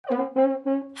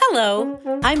Hello,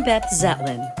 I'm Beth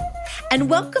Zetlin, and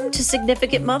welcome to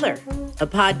Significant Mother, a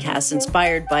podcast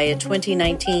inspired by a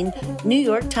 2019 New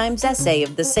York Times essay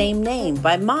of the same name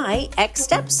by my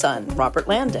ex-stepson, Robert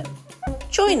Landon.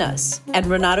 Join us and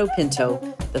Renato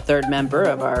Pinto, the third member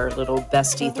of our little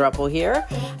bestie throuple here,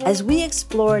 as we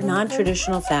explore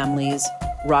non-traditional families,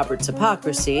 Robert's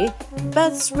hypocrisy,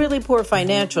 Beth's really poor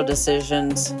financial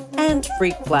decisions, and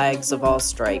freak flags of all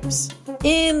stripes.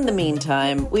 In the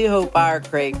meantime, we hope our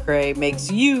cray-cray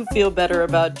makes you feel better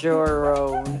about your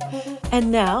own.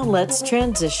 And now let's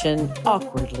transition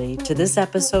awkwardly to this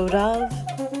episode of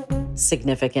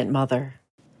Significant Mother.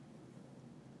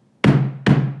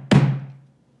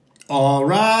 All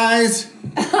rise.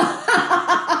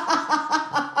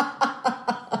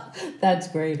 That's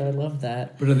great. I love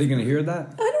that. But are they going to hear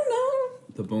that? I don't know.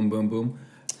 The boom, boom, boom.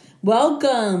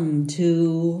 Welcome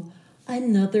to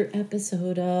another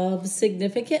episode of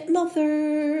Significant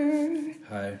Mother.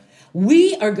 Hi.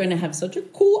 We are going to have such a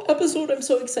cool episode. I'm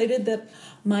so excited that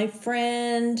my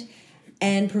friend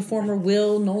and performer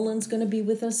Will Nolan's going to be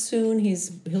with us soon.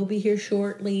 He'll be here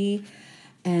shortly,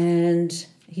 and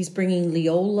he's bringing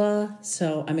Leola,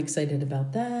 so I'm excited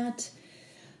about that.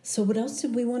 So what else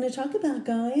did we want to talk about,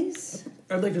 guys?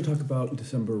 I'd like to talk about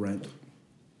December rent.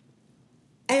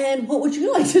 And what would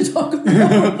you like to talk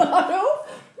about, Otto?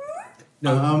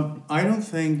 No. I don't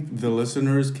think the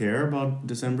listeners care about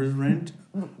December's rent.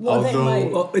 Well, they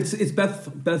might. Well, it's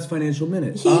Beth's financial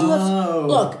minute. He loves,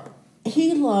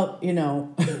 you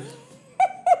know.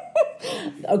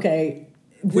 Okay.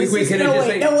 Wait, can I just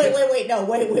say?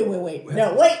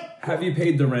 Wait. Have you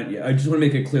paid the rent yet? I just want to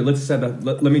make it clear. Let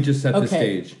me just set the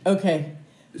stage. Okay.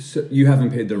 So you haven't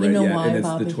paid the rent know yet, why, and it's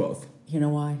Bobby? the 12th. You know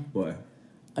why? Why?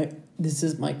 This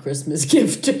is my Christmas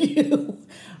gift to you.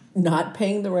 Not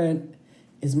paying the rent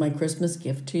is my Christmas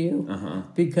gift to you. Uh-huh.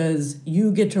 Because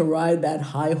you get to ride that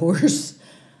high horse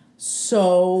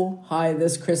so high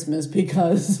this Christmas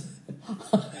because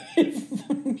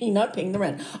me not paying the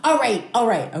rent. All right,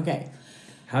 okay.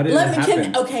 How did it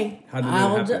happen? How did it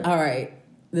happen? All right.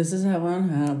 This is how it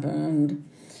happened.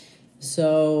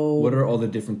 So What are all the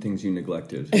different things you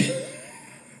neglected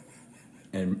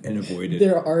and avoided?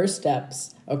 there are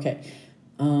steps. Okay.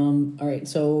 All right.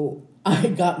 So I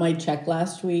got my check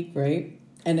last week, right?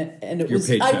 And it Your was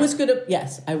paycheck.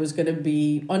 I was gonna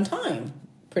be on time,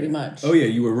 pretty much. Oh, yeah,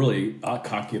 you were really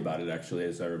cocky about it, actually,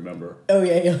 as I remember. Oh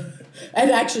yeah. And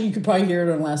actually, you could probably hear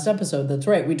it on the last episode. That's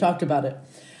right. We talked about it.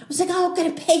 I was like, I'm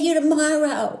going to pay you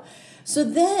tomorrow. So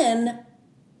then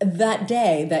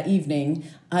that evening,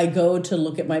 I go to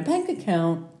look at my bank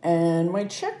account and my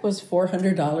check was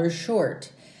 $400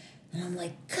 short. And I'm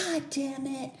like, God damn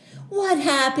it. What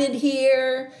happened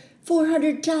here?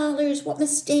 $400. What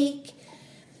mistake.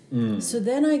 So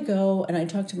then I go and I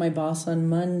talk to my boss on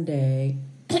Monday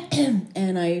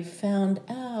and I found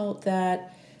out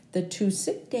that the 2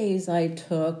 sick days I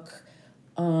took,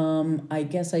 I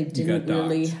guess I didn't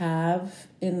really have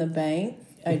in the bank.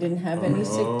 I didn't have any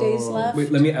sick days left.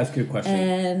 Wait, let me ask you a question.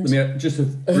 And Just a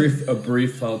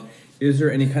brief thought. Is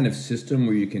there any kind of system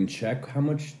where you can check how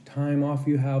much time off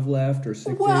you have left or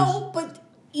sick days? well, but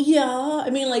yeah, I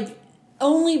mean, like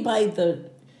only by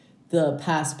the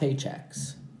past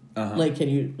paychecks. Uh-huh. Like, can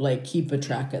you keep a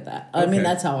track of that? I Okay. mean,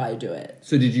 that's how I do it.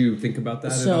 So did you think about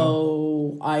that at all?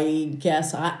 So I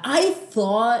guess I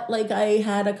thought I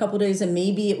had a couple days, and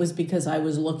maybe it was because I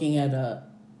was looking at a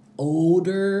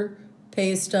older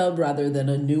pay stub rather than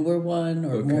a newer one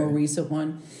or more recent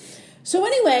one. So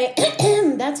anyway,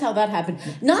 that's how that happened.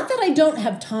 Not that I don't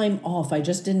have time off. I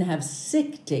just didn't have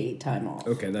sick day time off.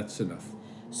 Okay, that's enough.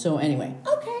 So anyway,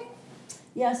 okay.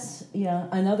 Yes, yeah.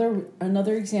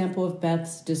 Another example of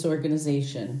Beth's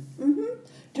disorganization. Mm-hmm.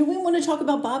 Do we want to talk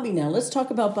about Bobby now? Let's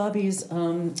talk about Bobby's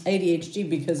ADHD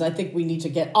because I think we need to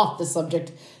get off the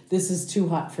subject. This is too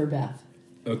hot for Beth.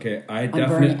 Okay,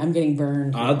 I'm getting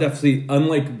burned. I'll definitely,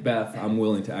 unlike Beth, I'm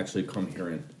willing to actually come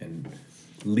here and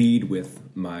lead with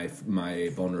my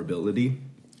vulnerability.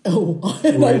 Oh,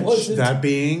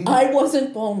 I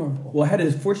wasn't vulnerable. Well, I had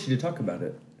to force you to talk about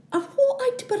it.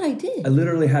 But I did. I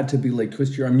literally had to be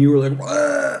twist your arm. You were like,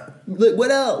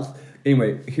 what else?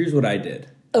 Anyway, here's what I did.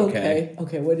 Okay.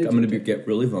 What did I'm going to get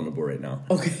really vulnerable right now.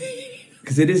 Okay.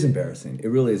 Because it is embarrassing. It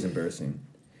really is embarrassing.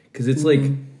 Because it's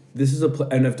this is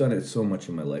and I've done it so much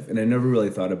in my life, and I never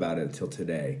really thought about it until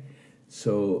today.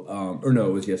 So,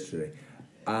 it was yesterday.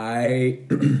 I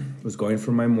was going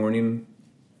for my morning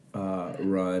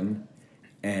run,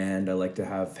 and I like to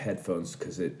have headphones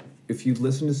because if you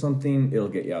listen to something, it'll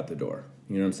get you out the door.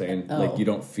 You know what I'm saying? Oh. You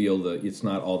don't feel it's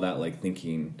not all that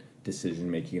thinking decision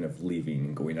making of leaving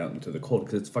and going out into the cold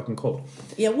because it's fucking cold.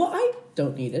 Yeah, well, I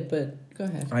don't need it, but go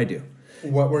ahead. I do.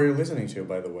 What were you listening to,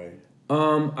 by the way?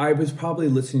 I was probably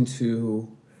listening to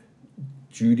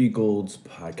Judy Gold's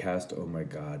podcast. Oh my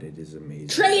God, it is amazing.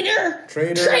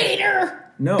 Traitor!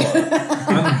 No,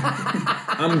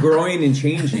 I'm growing and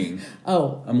changing.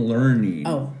 Oh. I'm learning.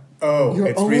 Oh, You're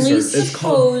it's only research.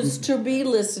 supposed to be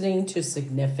listening to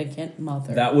Significant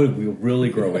Mother. That would really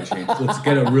grow and change. Let's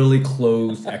get a really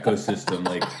closed ecosystem.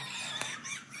 Like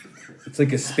it's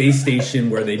like a space station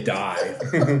where they die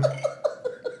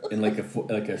in like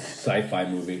a sci-fi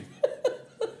movie.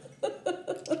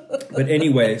 But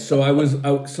anyway,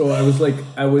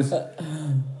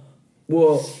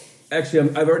 well, actually,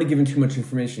 I've already given too much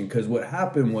information because what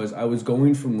happened was I was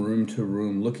going from room to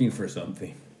room looking for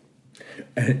something.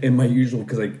 And my usual,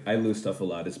 because I lose stuff a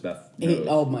lot, as Beth knows.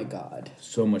 Oh my God.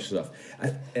 So much stuff.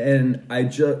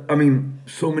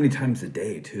 So many times a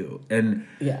day, too. And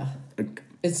yeah.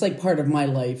 It's like part of my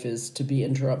life is to be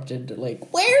interrupted.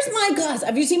 Like, where's my glasses?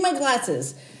 Have you seen my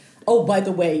glasses? Oh, by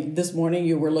the way, this morning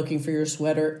you were looking for your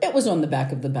sweater. It was on the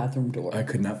back of the bathroom door. I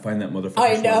could not find that motherfucker.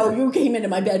 I know. Sweater. You came into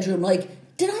my bedroom like,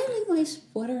 did I leave my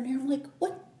sweater in here? I'm like,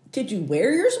 what? Did you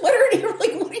wear your sweater in here? I'm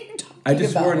like, what are you talking about? I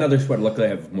just wore another sweater. Luckily, I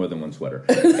have more than one sweater.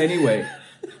 Anyway,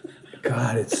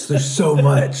 God, there's so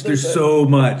much. There's so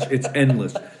much. It's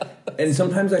endless. And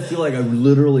sometimes I feel like I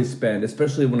literally spend,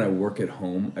 especially when I work at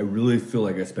home, I really feel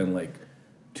like I spend like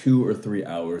 2 or 3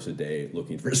 hours a day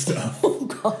looking for stuff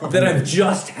that I've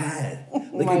just had.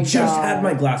 Like I just had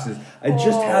my glasses. I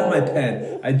just had my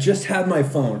pen. I just had my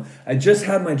phone. I just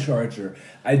had my charger.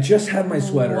 I just had my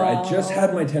sweater. Wow. I just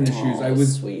had my tennis shoes. I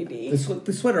was sweetie.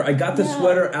 The sweater. I got the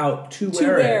sweater out to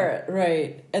wear it.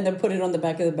 Right. And then put it on the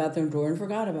back of the bathroom door and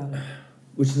forgot about it.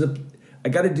 Which is I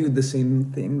got to do the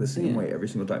same thing the same way every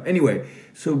single time. Anyway,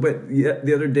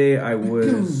 the other day I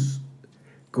was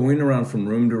going around from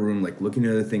room to room, like looking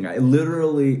at the thing. I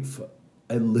literally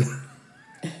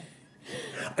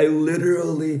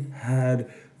had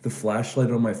the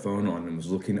flashlight on my phone on and was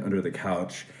looking under the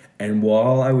couch. And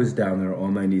while I was down there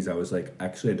on my knees, I was like,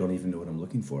 actually, I don't even know what I'm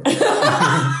looking for.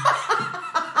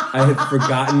 I had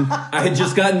forgotten. I had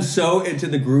just gotten so into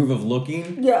the groove of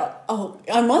looking. Yeah. Oh,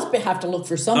 I must have to look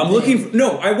for something. I was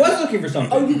looking for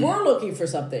something. Oh, you were looking for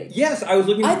something? Yes, I was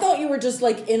looking I thought you were just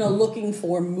like in a looking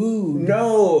for mood.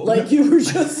 No. Like you were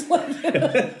just like... No,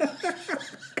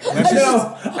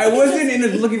 I wasn't in a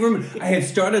looking for mood. I had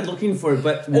started looking for it,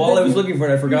 but while I was looking for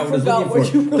it, I forgot what I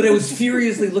was looking for. But I was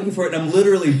furiously looking for it, and I'm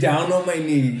literally down on my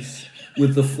knees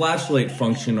with the flashlight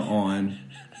function on.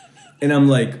 And I'm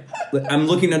like, I'm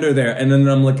looking under there, and then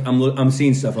I'm like, I'm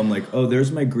seeing stuff. I'm like, oh,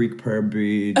 there's my Greek prayer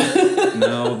bead.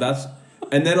 No, that's.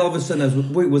 And then all of a sudden, I was,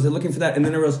 wait, was I looking for that? And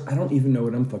then I realized, I don't even know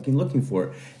what I'm fucking looking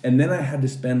for. And then I had to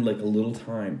spend like a little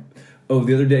time. Oh,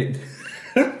 the other day,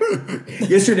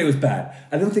 yesterday was bad.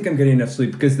 I don't think I'm getting enough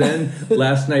sleep because then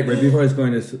last night, right before I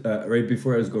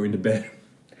was going to bed,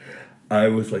 I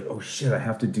was like, oh shit, I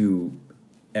have to do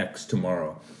X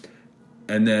tomorrow.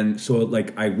 And then, so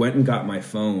like, I went and got my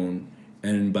phone,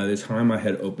 and by the time I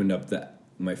had opened up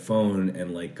my phone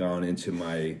and like gone into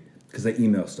because I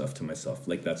email stuff to myself,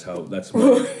 like that's my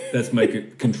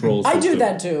control system. I do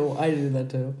that too.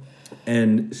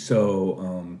 And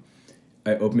so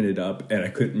I opened it up, and I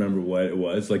couldn't remember what it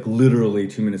was. Like literally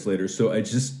 2 minutes later, so I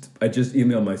just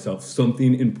emailed myself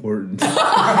something important.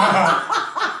 That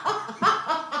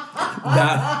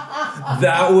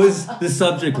was the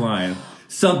subject line.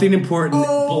 Something important,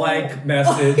 blank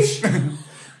message. Are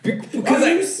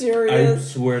you serious? I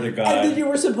swear to God. And then you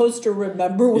were supposed to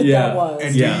remember what that was.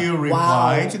 And do you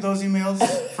reply to those emails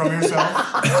from yourself?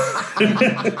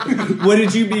 What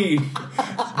did you mean?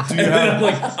 I'm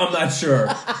like, I'm not sure.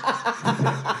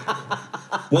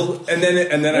 Well, and then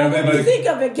when you think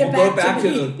of it,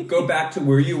 go back to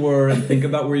where you were and think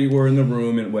about where you were in the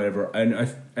room and whatever.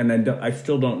 And I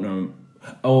still don't know.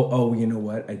 Oh, you know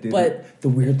what? I did. But the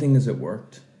weird thing is, it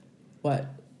worked. What?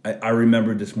 I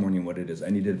remembered this morning what it is. I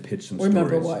needed to pitch some stories.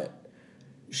 Remember what?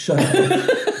 Shut up.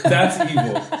 That's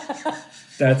evil.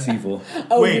 That's evil.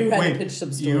 Oh, you had to pitch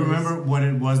some stories. You remember what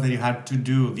it was that you had to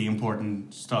do, the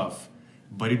important stuff,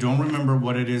 but you don't remember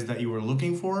what it is that you were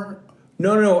looking for?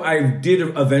 No. I did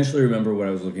eventually remember what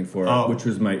I was looking for, which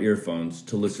was my earphones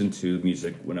to listen to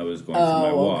music when I was going for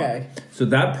my walk. Okay. So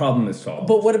that problem is solved.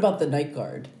 But what about the night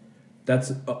guard? That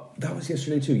was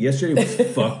yesterday too. Yesterday was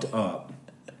fucked up.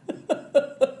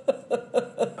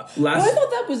 I thought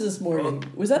that was this morning.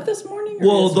 Was that this morning?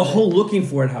 Well, the whole looking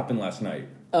for it happened last night.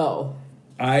 Oh.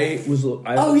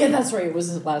 Oh yeah, that's right. It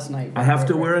was last night. I have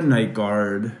to wear a night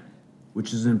guard,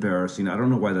 which is embarrassing. I don't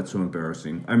know why that's so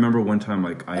embarrassing. I remember one time,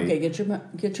 like, Okay, get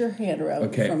your hand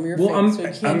out from your well,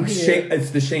 face. I'm it's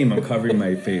the shame. I'm covering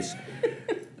my face.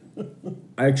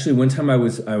 Actually, one time I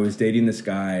was dating this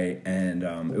guy, and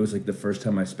it was like the first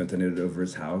time I spent the night over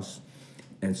his house,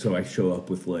 and so I show up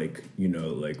with like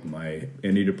my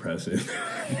antidepressant.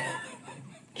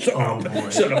 Shut up,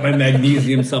 my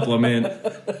magnesium supplement.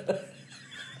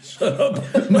 Shut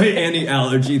up, my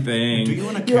anti-allergy thing. Do you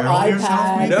want to carry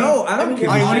yourself? Maybe? No, I don't care.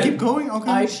 Oh, you want to keep going? Okay.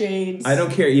 Eye shades. I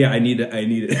don't care. Yeah, I need it.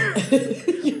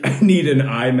 I need an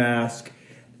eye mask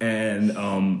and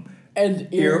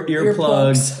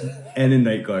earplugs and a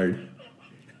night guard.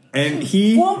 And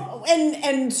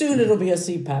and soon it'll be a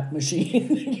CPAP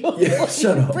machine.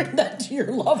 Shut up. Bring that to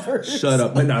your lovers. Shut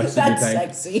up. That's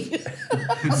sexy.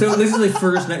 So this is the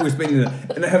first night we're spending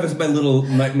and I have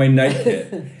my night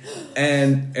kit.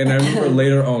 And I remember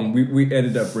later on we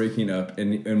ended up breaking up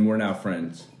and we're now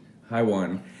friends. Hi,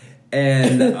 Juan.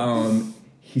 And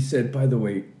he said, by the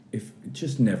way,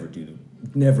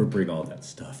 never bring all that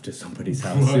stuff to somebody's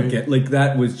house again. Like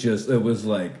that was it was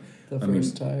like the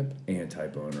first time.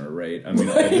 Anti-boner, right? I mean,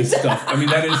 all this stuff. I mean,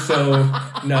 that is so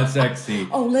not sexy.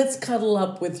 Oh, let's cuddle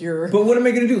up with your... But what am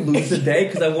I going to do? Lose the day?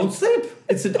 Because I won't sleep.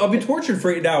 I'll be tortured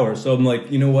for 8 hours. So I'm like,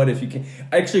 you know what? If you can...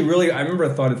 Actually, really, I remember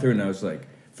I thought it through and I was like,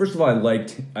 first of all,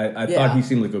 I thought he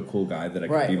seemed like a cool guy that I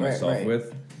could be myself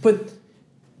with. But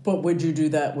would you do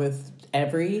that with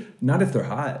every... Not if they're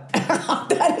hot.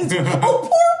 That is... Oh, poor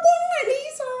Juan,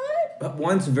 he's hot.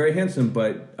 Juan's very handsome,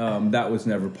 but that was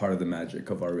never part of the magic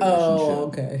of our relationship. Oh,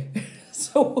 okay.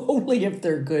 So only if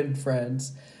they're good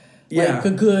friends. Yeah. Like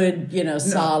a good,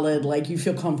 solid, like you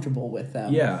feel comfortable with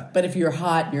them. Yeah. But if you're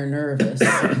hot and you're nervous.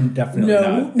 Definitely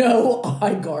not. No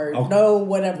eye guard. No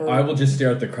whatever. I will just stare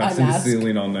at the cracks in the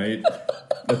ceiling all night.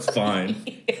 That's fine.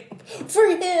 For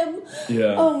him.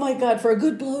 Yeah. Oh my God, for a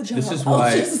good blowjob. This is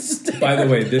why, by the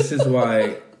way, this is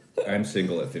why I'm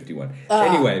single at 51.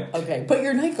 Anyway. Okay, but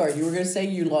your night guard, you were going to say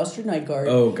you lost your night guard.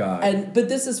 Oh, God. But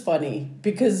this is funny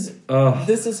because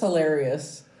this is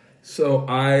hilarious. So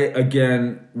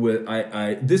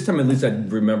this time at least I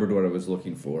remembered what I was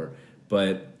looking for.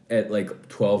 But at like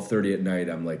 12:30 at night,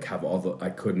 I'm like, I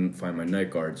couldn't find my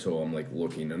night guard. So I'm like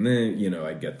looking and then,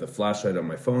 I get the flashlight on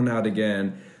my phone out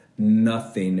again.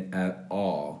 Nothing at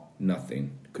all.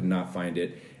 Nothing. Could not find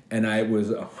it. And I was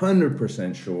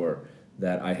 100% sure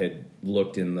that I had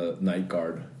looked in the night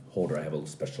guard holder. I have a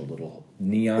special little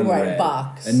neon red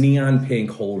box, a neon pink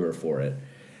holder for it,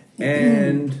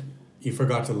 and you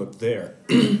forgot to look there.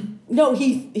 No,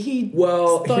 he.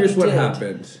 Well, here's what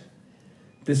happened.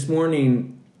 This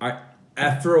morning,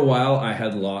 after a while,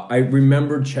 I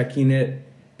remembered checking it,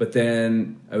 but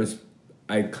then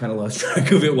I kind of lost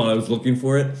track of it while I was looking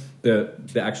for it, the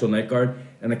actual night guard,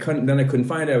 and I couldn't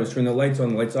find it. I was turning the lights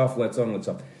on, lights off, lights on, lights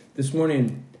off. This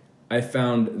morning, I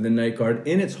found the night guard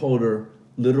in its holder,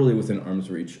 literally within arm's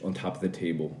reach, on top of the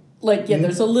table. Like,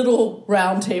 there's a little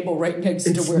round table right next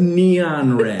to where... It's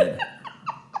neon red.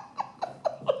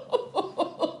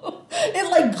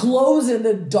 It, like, glows in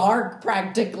the dark,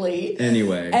 practically.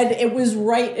 Anyway. And it was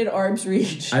right in arm's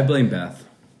reach. I blame Beth.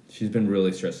 She's been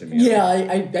really stressing me out.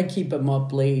 Yeah, I keep him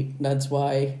up late. That's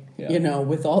why,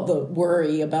 with all the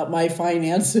worry about my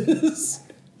finances...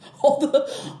 All the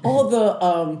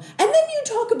and then you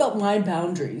talk about my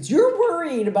boundaries. You're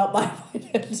worried about my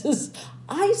finances.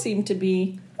 I seem to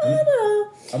be. I don't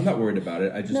know. I'm not worried about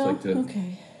it. I just like to.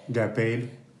 Okay. Get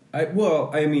paid. I am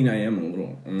a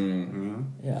little.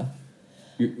 Yeah.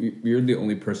 You're the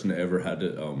only person I ever had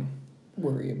to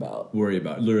worry about.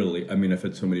 Literally. I mean, I've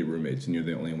had so many roommates, and you're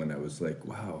the only one I was like,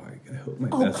 wow, I hope my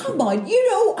best. Oh, come on.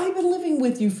 I've been living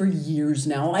with you for years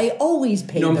now. I always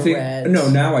pay the rent. No,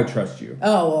 now I trust you.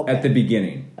 Oh, okay. At the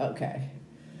beginning. Okay.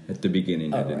 At the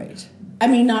beginning, I didn't. Right. I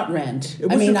mean, not rent.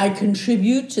 I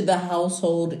contribute to the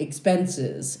household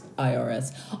expenses,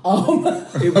 IRS.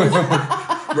 It was,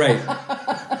 right.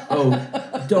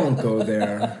 Oh, don't go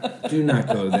there. Do not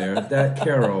go there. That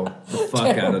Carol, the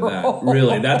fuck out of that.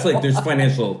 Really, that's like, there's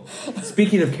financial...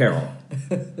 Speaking of Carol.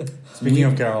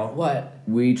 What?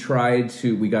 We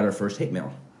got our first hate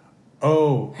mail.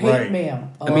 Oh, right. Hate mail.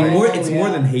 I mean, it's more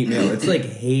than hate mail. It's like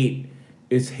hate.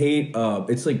 It's hate.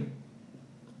 It's like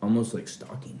almost like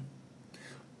stalking.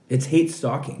 It's hate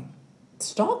stalking.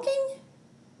 Stalking?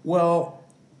 Well,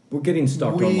 we're getting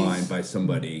stalked online by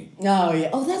somebody. Oh yeah.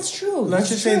 Oh, that's true. Let's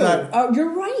just say that. Oh,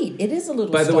 you're right. It is a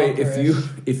little. By the way,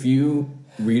 if you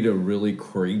read a really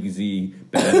crazy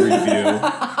bad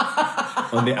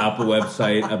review on the Apple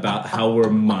website about how we're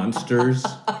monsters,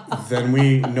 then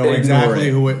we know exactly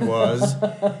who it was.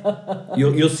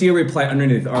 You'll see a reply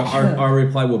underneath. Our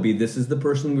reply will be, "This is the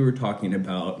person we were talking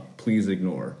about. Please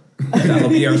ignore." That'll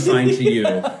be our sign to you.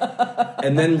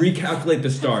 And then recalculate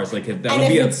the stars. Like that'll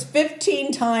and be if it's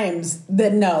 15 times,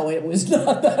 then no, it was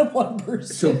not that one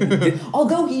person.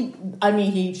 Although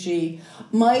she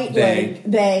might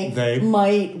they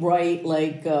might write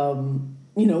like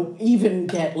even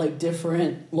get like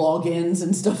different logins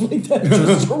and stuff like that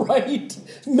just to write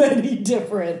many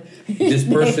different. This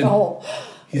person.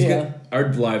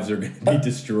 Our lives are going to be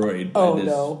destroyed.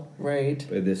 By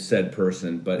this said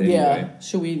person. But anyway. Yeah.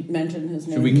 Should we mention his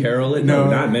name? Should we carol it? No,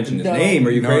 not mention his name. Are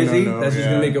you crazy? No, that's just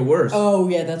going to make it worse. Oh,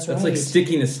 yeah, that's right. That's like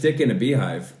sticking a stick in a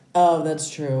beehive. Oh, that's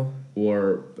true.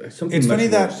 Or something It's much funny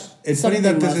worse. funny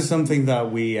that this is something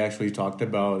that we actually talked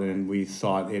about and we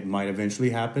thought it might eventually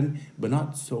happen, but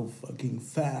not so fucking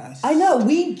fast. I know.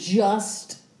 We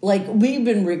just, we've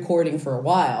been recording for a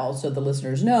while, so the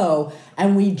listeners know,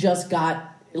 and we just got,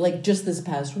 just this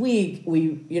past week,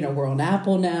 we're on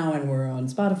Apple now and we're on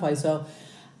Spotify,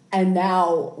 and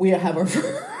now we have our,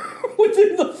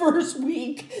 within the first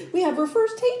week, we have our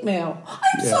first hate mail.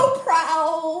 I'm so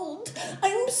proud.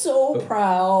 I'm so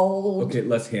proud. Okay,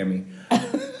 less hammy.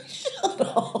 Shut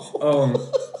up.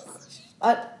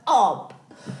 Shut up.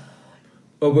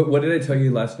 Oh, but what did I tell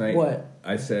you last night? What?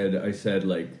 I said,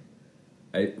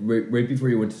 right before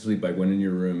you went to sleep, I went in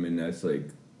your room and I was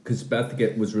like, because Beth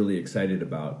was really excited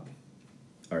about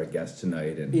our guest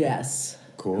tonight. And yes.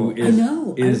 Cool.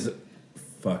 Who is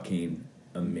fucking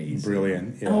amazing.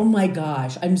 Brilliant. Yeah. Oh my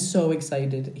gosh. I'm so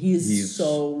excited. He's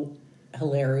so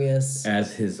hilarious.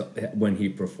 When he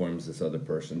performs this other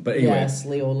person. But anyway. Yes,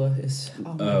 Leola is,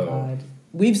 oh my God.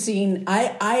 We've seen,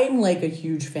 I'm like a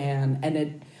huge fan,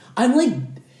 and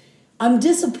I'm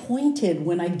disappointed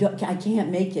when I can't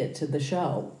make it to the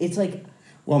show. It's like...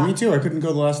 Well, me too. I couldn't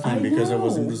go the last time because I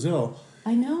was in Brazil.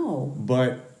 I know.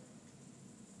 But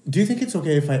do you think it's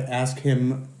okay if I ask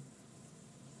him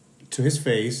to his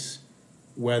face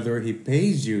whether he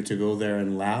pays you to go there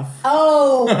and laugh?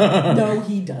 Oh, no,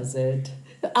 he doesn't.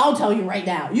 I'll tell you right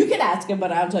now. You can ask him,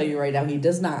 but I'll tell you right now, he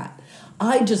does not.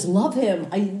 I just love him.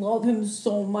 I love him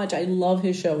so much. I love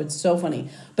his show. It's so funny.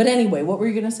 But anyway, what were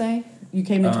you going to say? You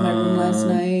came into my room last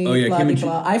night. Oh,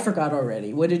 yeah. I forgot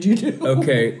already. What did you do?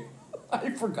 Okay. I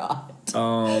forgot.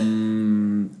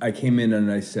 I came in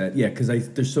and I said, because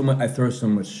there's so much. I throw so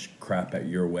much crap at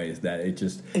your ways that it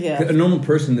just. Yeah. A normal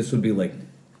person, this would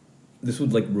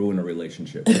ruin a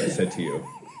relationship. What I said to you.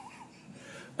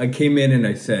 I came in and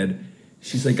I said,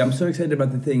 she's like, I'm so excited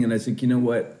about the thing, and I said, you know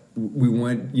what, we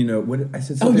want, what I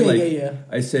said something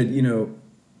I said,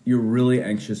 you're really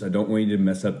anxious. I don't want you to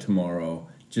mess up tomorrow.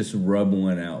 Just rub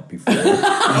one out before.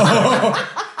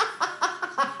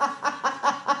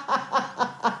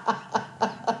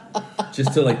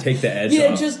 Just to take the edge off.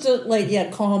 Yeah, just to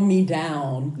calm me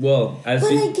down. Well, I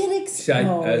get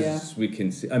excited. We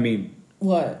can see. I mean,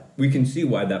 what? We can see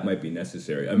why that might be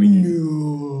necessary. I mean,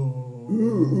 no.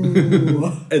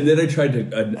 And then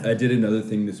I did another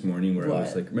thing this morning where what? I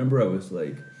was like, remember, I was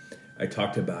like, I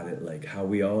talked about it, like how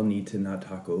we all need to not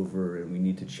talk over and we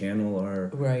need to channel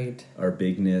our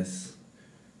bigness.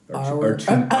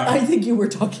 I think you were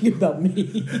talking about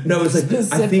me. No, it's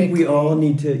like I think we all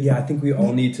need to. Yeah, I think we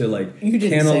all need to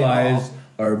canalize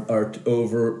our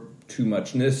over too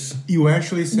muchness. You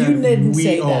actually said you didn't we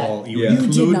say all. That. You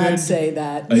did not say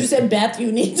that. You said, Beth,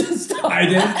 you need to stop. I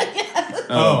did. Yes.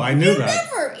 I knew that.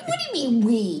 Never. What do you mean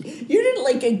we? You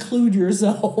didn't include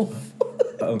yourself.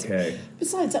 Okay.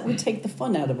 Besides, that would take the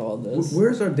fun out of all this.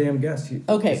 Where's our damn guest?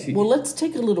 Okay, well, let's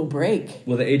take a little break.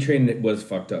 Well, the A train was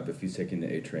fucked up if he's taking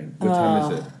the A train. What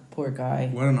time is it? Poor guy.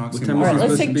 What an oxymoron. All right,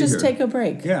 let's take a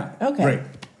break. Yeah. Okay. Break.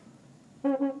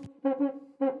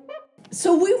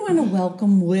 So we want to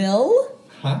welcome Will.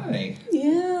 Hi.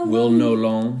 Yeah. Will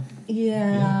Nolan.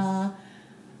 Yeah.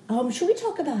 Yes. Should we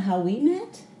talk about how we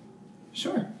met?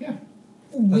 Sure, yeah.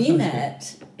 We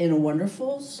met in a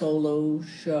wonderful solo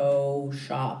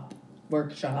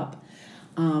workshop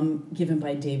given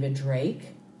by David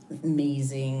Drake,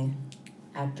 amazing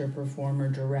actor, performer,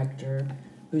 director,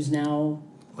 who's now...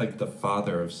 Like the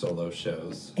father of solo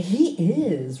shows. He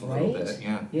is, right? A little bit,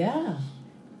 yeah. Yeah.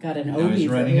 Got an Now he's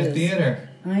running a theater.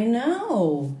 I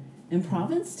know. In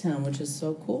Provincetown, which is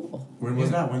so cool. When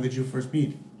was that? When did you first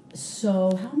meet?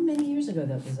 So, how many years ago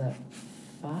was that?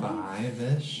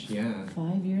 5-ish, yeah.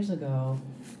 5 years ago.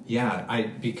 Yeah,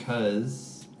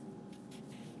 because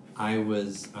I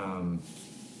was, I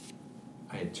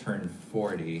had turned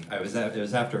 40. It was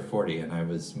after 40, and I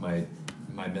was, my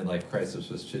midlife crisis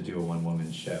was to do a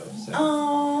one-woman show. So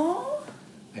aww.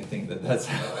 I think that's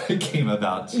how it came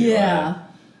about to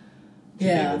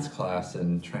Yeah. David's class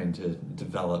and trying to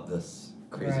develop this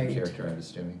crazy Right. character I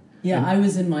was doing. Yeah, I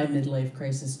was in my midlife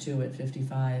crisis too at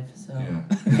 55. So Yeah.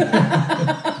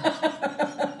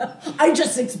 I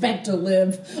just expect to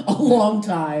live a long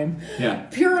time. Yeah.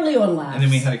 Purely on laughs. And then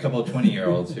we had a couple of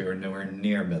 20-year-olds who were nowhere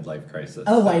near midlife crisis.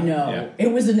 Oh, so, I know. Yeah.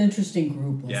 It was an interesting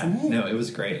group, Yeah. wasn't it? No, it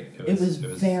was great. It was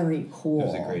very cool. It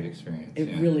was a great experience. It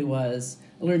yeah. really was.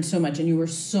 I learned so much, and you were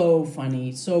so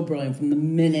funny, so brilliant from the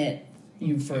minute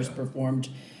you first performed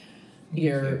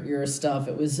your stuff.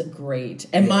 It was great,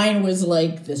 and mine was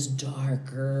like this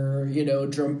darker,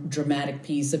 dramatic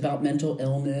piece about mental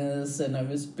illness, and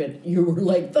but you were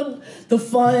like the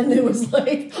fun. It was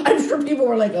like I'm sure people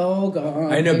were like, "Oh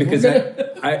God." I know, like, because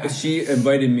we're gonna- she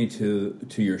invited me to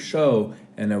your show,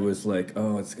 and I was like,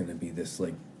 oh, it's gonna be this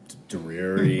like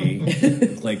dreary,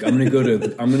 like I'm gonna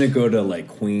go to like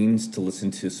Queens to listen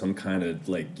to some kind of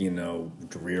like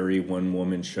dreary one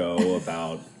woman show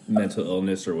about mental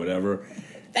illness or whatever.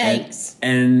 Thanks.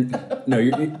 And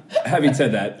no, having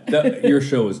said that, your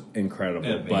show was incredible,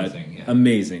 Amazing, yeah.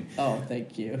 amazing. Oh,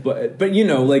 thank you. But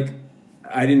like,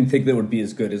 I didn't think that would be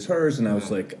as good as hers, and I was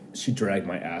like, she dragged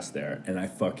my ass there, and I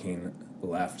fucking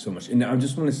laughed so much. And I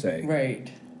just want to say,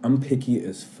 Right. I'm picky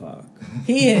as fuck,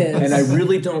 He is. and I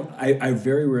really don't. I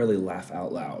very rarely laugh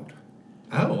out loud.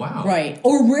 Oh, wow. Right.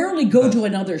 Or rarely go to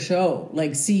another show,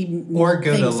 like see Or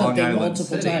go to think Long something Island multiple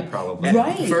City, times. probably.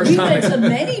 Right. First We've time- been to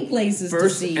many places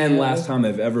First to see and you. last time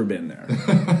I've ever been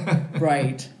there.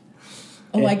 Right.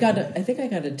 Oh, I think I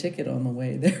got a ticket on the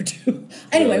way there too.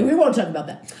 Anyway, we won't talk about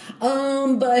that.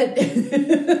 But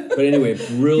But anyway,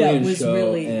 brilliant Yeah, it was show,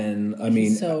 really- and I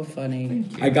mean, so funny.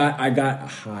 I got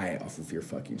high off of your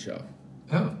fucking show,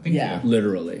 Oh, thank Yeah. you.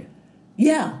 literally.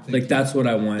 Yeah. Like that's what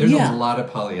I want. There's Yeah. a lot of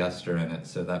polyester in it,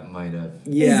 so that might have...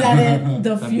 Yeah. Is that it?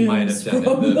 The That might fumes have done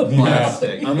from it. The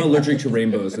plastic. I'm allergic to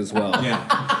rainbows as well. Yeah.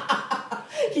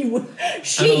 he, I'm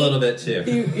a little bit too.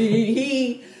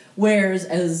 he wears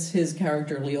as his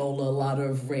character Leola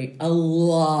a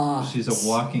lot. She's a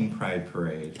walking pride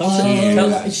parade. She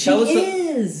Tell us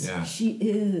is. Yeah. She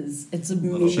is. It's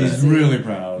Little amazing. She's really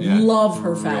proud. Yeah. Love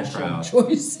her Real fashion proud.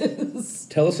 choices.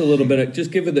 Tell us a little bit.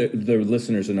 Just give the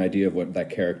listeners an idea of what that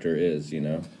character is.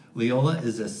 Leola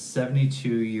is a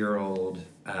 72-year-old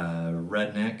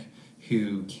redneck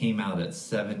who came out at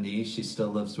 70. She still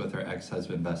lives with her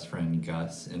ex-husband, best friend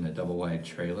Gus, in a double-wide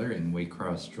trailer in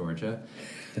Waycross, Georgia.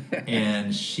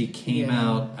 And she came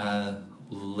out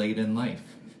late in life.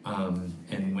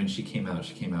 And when she came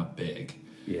out big.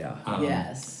 Yeah.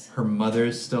 Yes. Her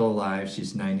mother's still alive.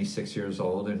 She's 96 years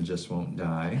old and just won't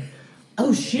die.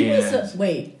 Oh, she was. And-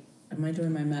 Wait, am I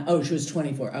doing my math? Oh, she was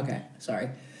 24. Okay, sorry.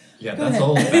 Yeah, Go that's ahead.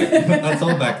 old. That's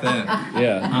old back then.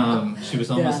 Yeah. She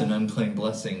was almost Yeah. an unclaimed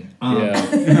blessing. Yeah.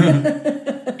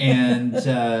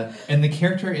 And the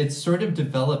character, it's sort of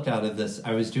developed out of this.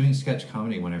 I was doing sketch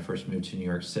comedy when I first moved to New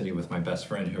York City with my best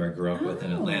friend who I grew up with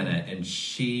in Atlanta, and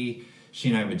she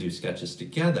and I would do sketches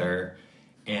together.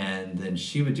 And then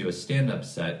she would do a stand-up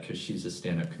set because she's a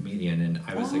stand-up comedian. And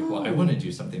I was like, well, I want to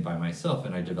do something by myself.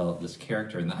 And I developed this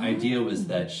character. And the idea was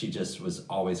that she just was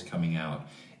always coming out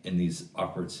in these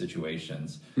awkward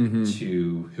situations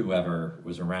to whoever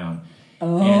was around.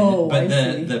 Oh, But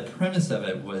I see. the premise of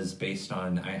it was based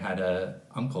on, I had a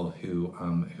uncle who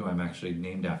I'm actually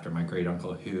named after, my great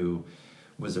uncle, who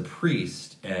was a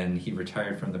priest, and he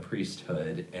retired from the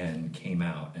priesthood and came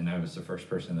out, and I was the first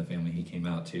person in the family he came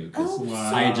out to because Oh,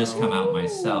 I had just come out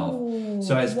myself.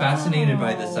 So I was fascinated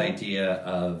by this idea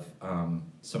of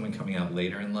someone coming out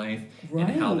later in life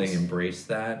and how they Right. embrace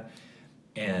that.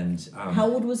 And How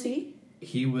old was he?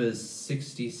 he was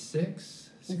 66,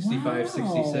 65, Wow.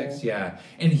 66, yeah.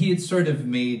 And he had sort of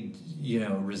made,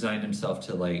 resigned himself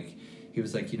to he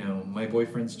was like, my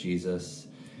boyfriend's Jesus,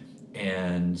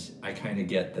 and I kind of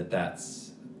get that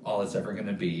that's all it's ever going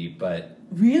to be, but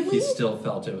Really? he still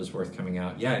felt it was worth coming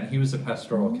out. Yeah, and he was a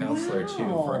pastoral counselor too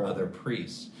for Wow. other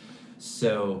priests.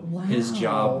 So his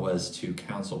job Wow. was to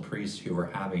counsel priests who were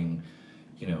having,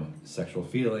 sexual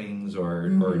feelings or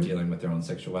Mm-hmm. dealing with their own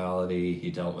sexuality.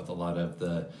 He dealt with a lot of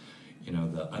the,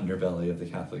 the underbelly of the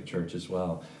Catholic Church as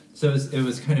well. So it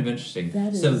was kind of interesting.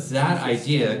 That so is that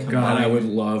idea interesting. God, I combined. would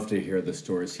love to hear the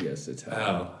stories he has to tell.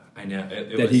 Oh, I know.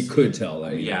 It that was, he could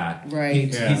tell. Yeah,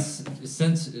 Right. He's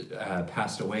since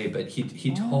passed away, but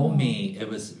he told me it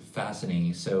was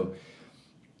fascinating. So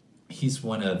he's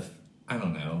one of, I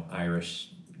don't know, Irish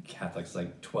Catholics,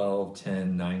 like 12,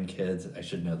 10, 9 kids. I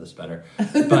should know this better,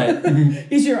 but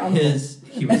He's your uncle.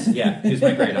 he was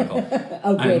my great uncle.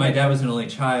 Oh, great. My dad was an only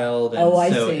child, and Oh, I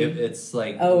so see. It's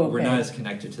like Oh, we're okay. not as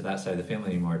connected to that side of the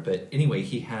family anymore. But anyway,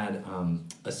 he had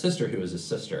a sister who was his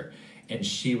sister, And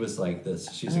she was like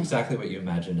this. She's exactly what you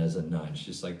imagine as a nun.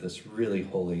 She's like this really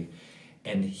holy.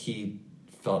 And he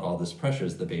felt all this pressure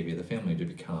as the baby of the family to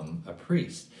become a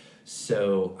priest.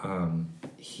 So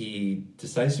he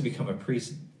decides to become a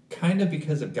priest kind of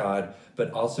because of God,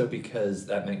 but also because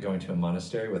that meant going to a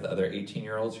monastery with other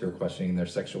 18-year-olds who were questioning their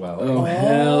sexuality. Oh,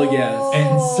 hell yes.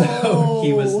 And so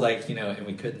he was like, and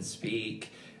we couldn't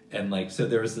speak. And like, so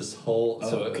there was this whole.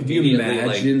 So could you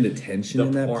imagine the tension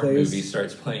in that place? The porn movie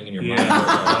starts playing in your mind.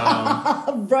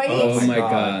 Right? Oh my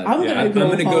God! I'm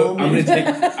gonna go.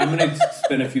 I'm gonna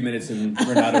spend a few minutes in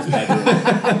Renato's bedroom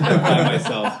by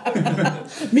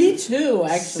myself. Me too,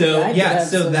 actually. So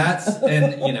so that's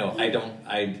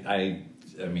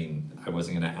I mean, I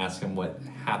wasn't going to ask him what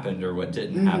happened or what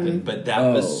didn't happen, but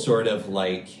that was sort of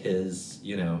like his, his.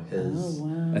 Oh,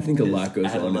 wow. I think a lot goes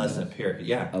on. Adolescent period,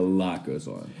 yeah. A lot goes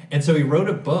on. And so he wrote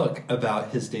a book about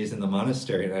his days in the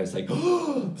monastery, and I was like,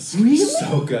 oh, this is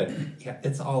so good. Yeah,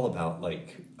 it's all about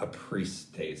like a priest's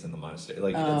days in the monastery.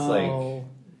 Like it's like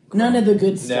none of the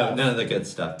good stuff. No, none of the good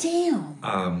stuff.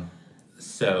 Damn.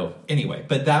 So anyway,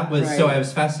 but that was so I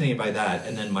was fascinated by that,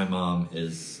 and then my mom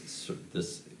is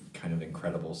this kind of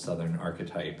incredible Southern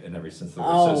archetype in every sense of the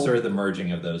word. So sort of the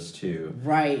merging of those two,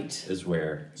 is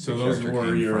where. So those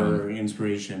were your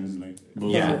inspirations, like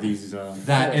both of these.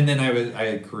 That and then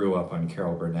I grew up on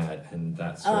Carol Burnett and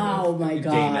that sort of Dame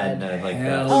Edna, like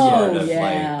that sort of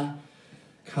like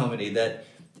comedy that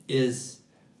is.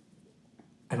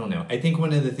 I don't know. I think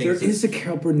one of the things there is a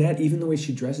Carol Burnett, even the way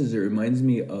she dresses, it reminds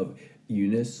me of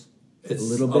Eunice. It's a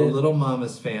little bit. A Little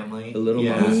Mama's Family. A Little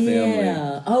Mama's Family.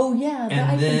 Yeah. Oh, yeah.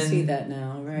 I can see that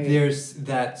now. Right. There's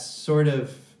that sort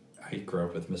of. I grew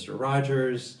up with Mr.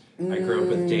 Rogers. I grew up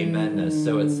with Dame Edna.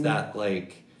 So it's that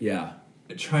like. Yeah.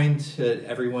 Trying to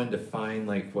everyone to find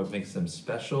like what makes them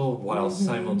special while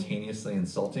simultaneously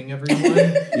insulting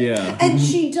everyone. Yeah. And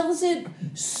she does it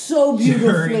so beautifully.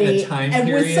 During a time and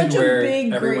period with such where a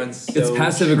big everyone's so it's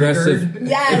passive aggressive.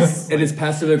 Yes. And it's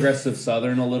passive aggressive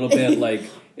Southern a little bit. Like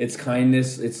it's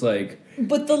kindness. It's like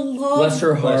but the love bless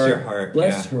her heart. Bless your heart.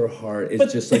 Bless her heart.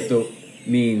 It's just like the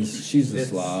means she's a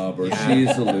slob or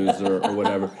she's a loser or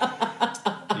whatever.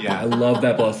 Yeah. I love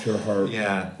that bless her heart.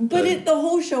 Yeah. But the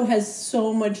whole show has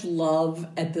so much love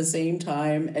at the same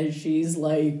time as she's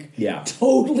like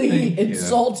totally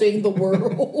insulting the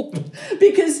world.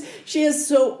 Because she is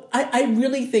so I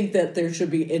really think that it should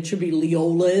be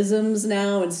Leolaisms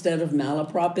now instead of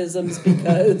malapropisms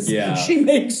because she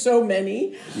makes so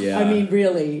many. Yeah. I mean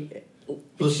really.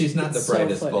 Well, she's not the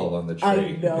brightest bulb on the tree.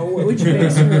 I know, which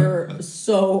makes her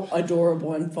so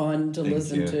adorable and fun to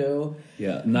listen to.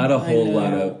 Yeah, not a whole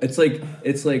lot of. It's like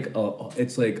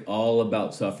all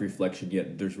about self-reflection.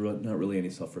 Yet there's not really any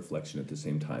self-reflection at the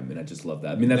same time, and I just love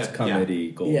that. I mean, that's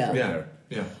comedy gold right there.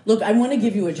 Yeah. Look, I want to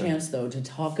give you a chance, though, to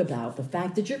talk about the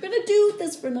fact that you're going to do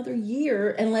this for another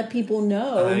year and let people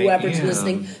know, whoever's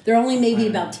listening. There are only maybe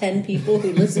about 10 people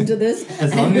who listen to this.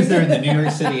 As long as they're in the New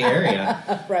York City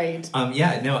area. Right.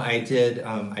 I did.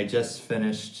 I just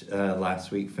finished,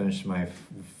 last week, my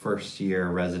first year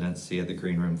residency at the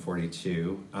Green Room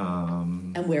 42.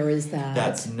 And where is that?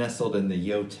 That's nestled in the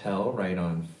Yotel right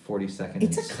on 42nd.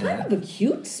 It's a kind of a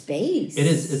cute space. It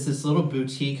is. It's this little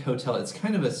boutique hotel. It's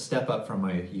kind of a step up from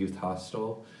my youth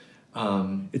hostel.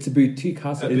 It's a boutique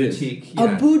hostel. A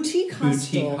boutique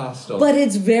hostel. But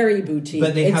it's very boutique.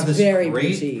 But they have this great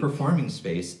boutique performing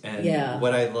space. And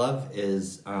what I love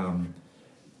is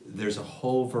there's a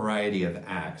whole variety of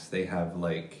acts. They have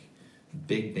like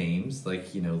big names,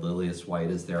 like, Lilias White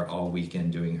is there all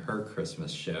weekend doing her Christmas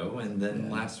show. And then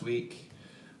last week,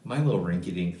 my little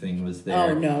rinky-dink thing was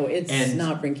there. Oh, no, it's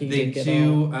not rinky-dink at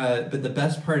all. But the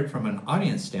best part from an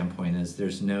audience standpoint is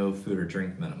there's no food or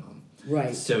drink minimum.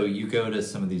 Right. So you go to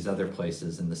some of these other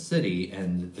places in the city,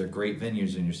 and they're great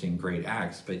venues, and you're seeing great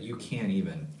acts, but you can't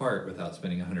even fart without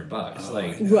spending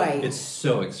 $100. It's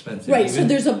so expensive. Right. So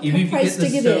there's a price to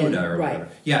get in. Or whatever.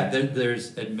 Yeah.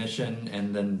 There's admission,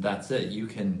 and then that's it. You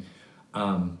can.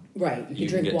 You can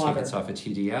drink get water. tickets off a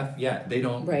TDF. Yeah, they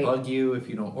don't bug you if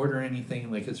you don't order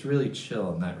anything. Like, it's really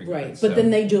chill in that regard. Right, but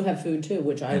then they do have food too,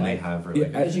 which I like. They have really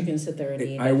good. Because you can sit there and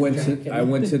eat. I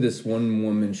went to this one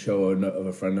woman show of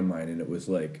a friend of mine, and it was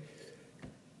like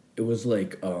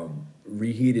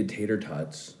reheated tater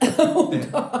tots. Oh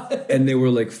God! And they were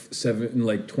like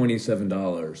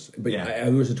 $27. But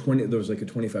there was a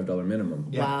 $25 minimum.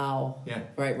 Yeah. Wow. Yeah.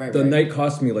 Right. The night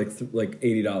cost me like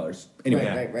 $80. Anyway,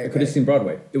 I could have seen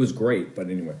Broadway. It was great, but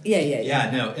anyway.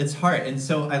 Yeah. No, it's hard, and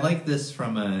so I like this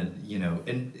from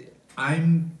and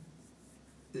I'm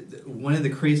one of the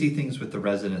crazy things with the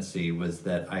residency was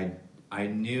that I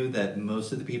knew that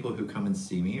most of the people who come and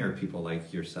see me are people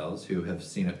like yourselves who have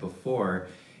seen it before,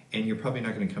 and you're probably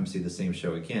not going to come see the same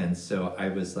show again. So I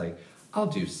was like, I'll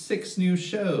do 6 new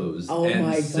shows. Oh and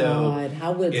my so God.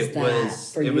 How was it that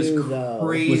was, for it you, was though?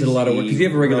 crazy. Was it a lot of work? Because you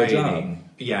have a regular writing. job.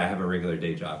 Yeah, I have a regular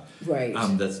day job. Right.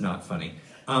 That's not funny.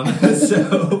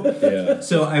 Yeah.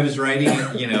 So I was writing,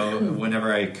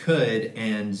 whenever I could,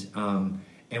 and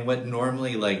what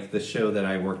normally, like the show that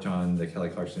I worked on, the Kelly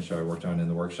Clarkson show I worked on in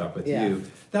the workshop with you,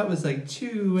 that was like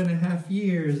 2.5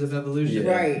 years of evolution.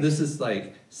 Yeah. Right. This is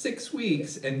like 6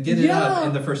 weeks and get it up,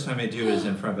 and the first time I do it is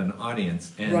in front of an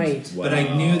audience. And, Right. But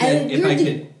I knew that And if I the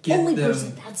could get only them...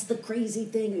 person, that's the crazy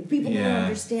thing. People don't Yeah.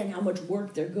 understand how much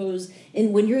work there goes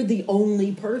in when you're the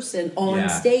only person on Yeah.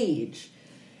 stage.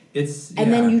 It's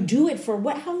And then you do it for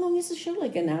what? How long is the show?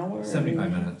 Like an hour?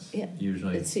 75 minutes, Yeah.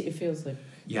 usually. It feels like...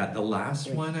 Yeah, the last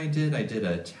one I did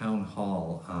a town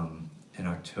hall in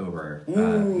October,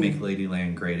 Mm. Make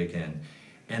Ladyland Great Again.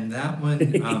 And that one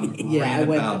Yeah, I ran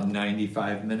went about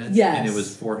 95 minutes, Yes. and it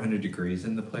was 400 degrees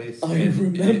in the place. I and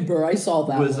remember. I saw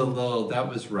that It was one. that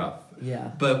was rough.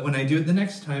 Yeah. But when I do it the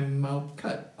next time, I'll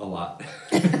cut a lot.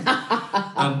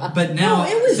 But now, No,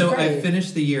 it was so great. I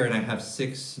finished the year and I have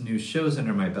 6 new shows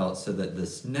under my belt, so that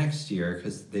this next year,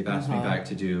 because they've asked me back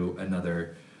to do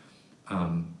another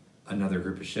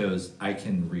group of shows, I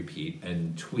can repeat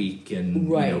and tweak and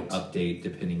Right. update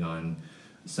depending on.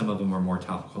 Some of them are more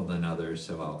topical than others,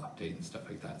 so I'll update and stuff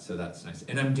like that. So that's nice.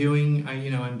 And I'm doing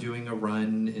a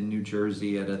run in New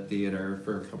Jersey at a theater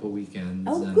for a couple weekends.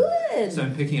 Oh, and good. So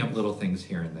I'm picking up little things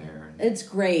here and there. It's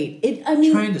great. I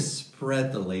mean, Trying to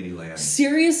spread the Ladyland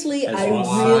seriously, as I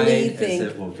wide really as think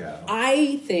it will go.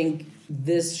 I think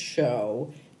this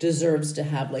show deserves to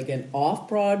have like an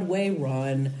off-Broadway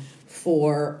run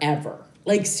forever.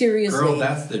 Like seriously, Girl,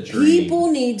 that's the dream. People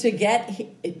need to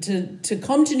to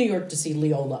come to New York to see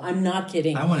Leola. I'm not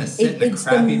kidding. I want to sit in a it's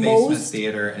crappy the basement most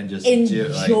theater and just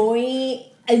enjoyable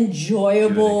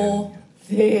Do it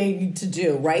thing to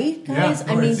do, right, Yeah, guys? of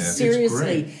I mean, course. It's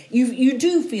seriously, great. you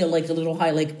do feel like a little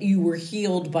high, like you were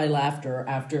healed by laughter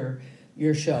after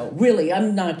your show. Really,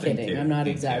 I'm not Thank kidding. you. I'm not Thank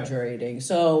you. exaggerating.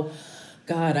 So,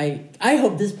 God, I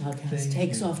hope this podcast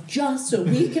takes off just so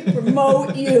we can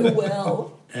promote you,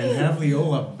 Will. And have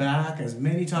Leola back as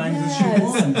many times as she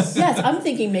wants. Yes, I'm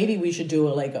thinking maybe we should do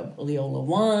a Leola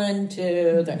 1,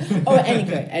 2, 3. Oh,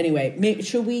 anyway, maybe,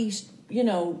 should we,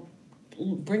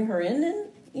 bring her in a minute?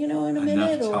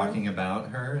 Enough or? talking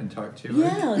about her and talk to her.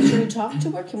 Yeah, should we talk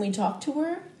to her? Can we talk to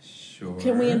her? Sure.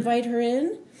 Can we invite her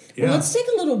in? Yeah. Well, let's take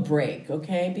a little break,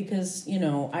 okay? Because,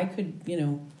 I could,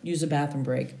 use a bathroom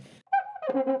break.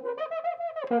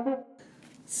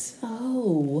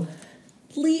 So,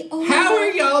 Leola. How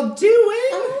are y'all doing?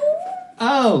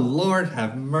 Oh, Lord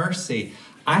have mercy.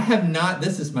 I have not,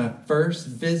 this is my first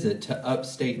visit to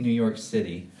upstate New York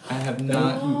City. I have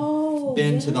not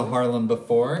been to the Harlem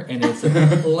before, and it's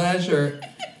a pleasure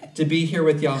to be here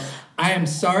with y'all. I am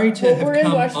sorry to We're have in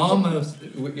come Washington. almost.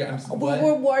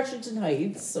 We're Washington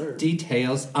Heights. Or...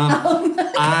 Details.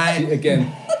 I Again,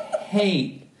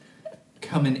 hate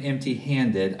coming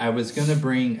empty-handed. I was going to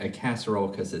bring a casserole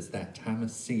because it's that time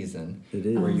of season It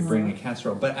is. where you bring a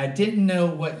casserole. But I didn't know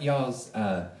what y'all's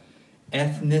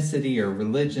ethnicity or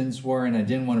religions were, and I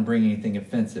didn't want to bring anything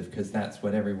offensive because that's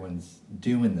what everyone's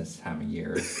doing this time of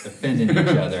year, is offending each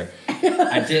other.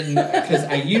 I didn't, because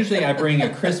I bring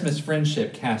a Christmas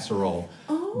friendship casserole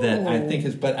that I think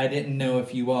is, but I didn't know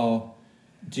if you all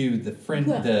do the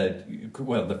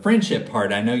friendship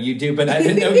part. I know you do, but I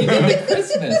didn't know you did the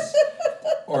Christmas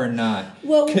or not.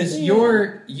 Well, because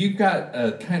yeah. you've got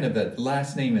a kind of a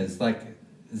last name is like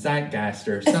Zeitgeist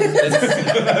or something.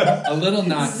 It's a little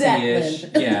Nazi-ish.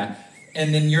 Zeppelin. Yeah.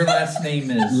 And then your last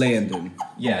name is Landon.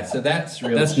 Yeah, so that's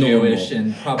real That's Jewish normal.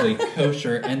 and probably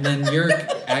kosher. And then you're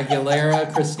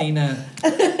Aguilera, Christina.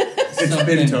 It's something.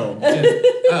 Pinto.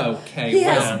 Okay, He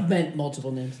well, has meant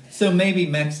multiple names. so maybe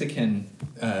Mexican,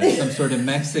 some sort of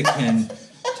Mexican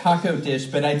taco dish,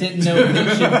 but I didn't know if it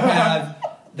should have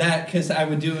that because I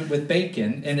would do it with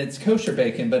bacon, and it's kosher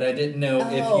bacon, but I didn't know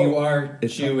if you are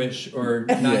It's Jewish or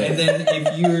not. And then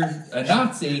if you're a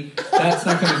Nazi, that's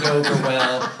not going to go over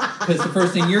well because the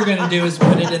first thing you're going to do is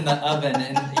put it in the oven,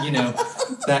 and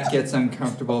that gets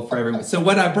uncomfortable for everyone. So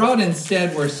what I brought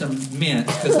instead were some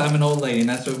mints because I'm an old lady, and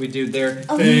that's what we do there.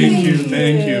 Oh, Thank you,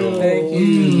 thank you. Thank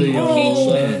you, Leola. Peach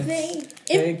mints.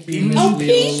 Thank you, Oh, Leola.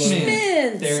 peach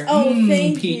mints. They're Oh,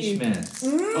 thank peach you. mints.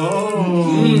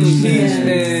 Oh, Peach I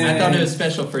mints. thought it was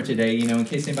special for today, in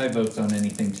case anybody votes on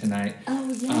anything tonight.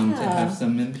 Oh, yeah. To have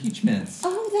some impeachments.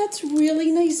 Oh, that's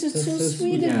really nice. It's so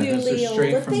sweet of you, those are Leola.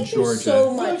 straight from Thank Georgia. you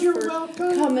so much you're for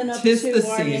welcome. coming up Tis to the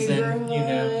our season,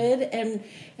 neighborhood and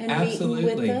Absolutely.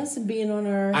 meeting with us and being on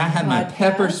our I had my podcast.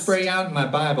 pepper spray out in my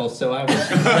Bible, so I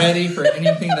was ready for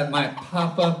anything that might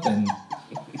pop up and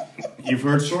You've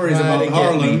heard stories try to about get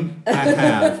Harlem. me. I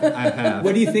have.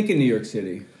 What do you think in New York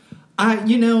City? I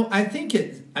think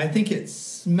it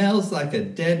smells like a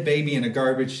dead baby in a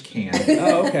garbage can.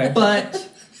 Oh, okay. But,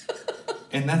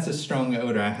 and that's a strong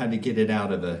odor. I had to get it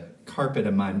out of a carpet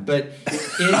of mine. But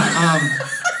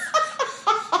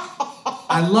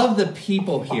I love the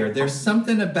people here. There's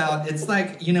something about, it's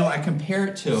like, I compare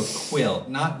it to a quilt,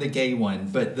 not the gay one,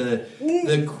 but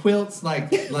the quilts like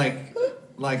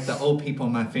the old people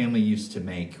in my family used to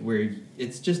make, where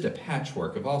it's just a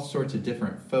patchwork of all sorts of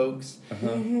different folks.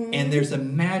 And there's a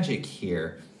magic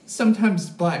here. Sometimes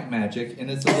black magic,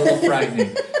 and it's a little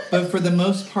frightening. But for the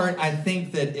most part, I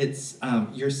think that it's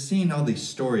you're seeing all these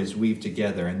stories weave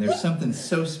together, and there's something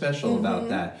so special about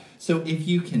that. So if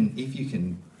you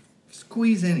can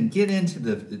squeeze in and get into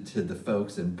the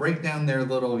folks and break down their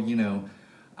little,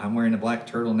 I'm wearing a black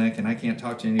turtleneck and I can't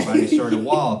talk to anybody sort of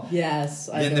wall. Yes.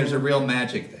 Then there's a real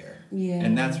magic there. Yeah.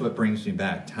 And that's what brings me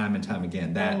back time and time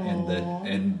again. That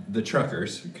and the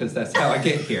truckers, because that's how I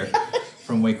get here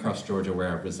from Waycross, Georgia, where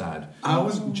I reside. I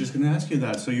was just going to ask you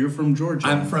that. So you're from Georgia.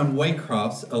 I'm from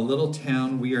Waycross, a little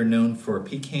town. We are known for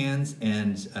pecans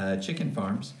and chicken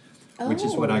farms, which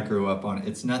is what I grew up on.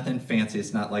 It's nothing fancy.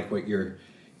 It's not like what you're,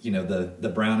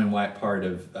 the brown and white part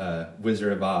of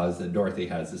Wizard of Oz that Dorothy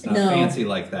has. It's not fancy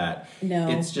like that. No.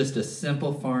 It's just a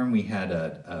simple farm. We had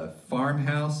a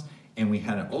farmhouse, and we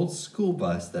had an old school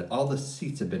bus that all the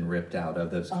seats have been ripped out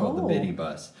of. That's called the Biddy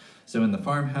bus. So in the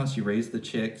farmhouse, you raise the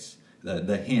chicks,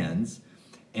 the hens,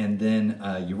 and then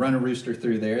you run a rooster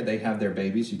through there. They have their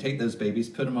babies. You take those babies,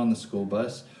 put them on the school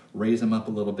bus, raise them up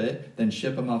a little bit, then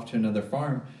ship them off to another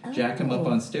farm, jack them up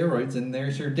on steroids, and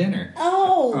there's your dinner.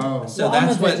 Oh. So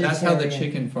Well, that's how the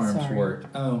chicken farms work.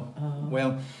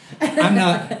 Well, I'm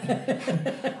not.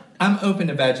 I'm open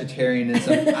to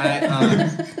vegetarianism.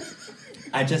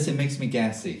 It makes me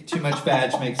gassy. Too much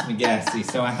veg makes me gassy,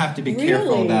 so I have to be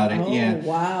careful about it. Oh, yeah.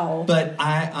 Wow. But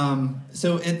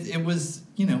so it was,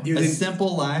 a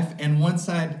simple life, and once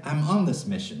I'm on this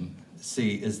mission.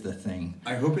 See, is the thing.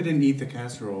 I hope you didn't eat the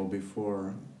casserole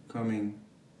before coming.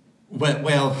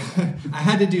 Well, I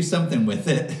had to do something with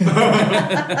it.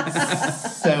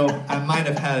 So I might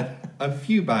have had a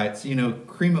few bites.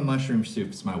 Cream of mushroom soup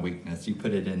is my weakness. You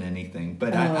put it in anything.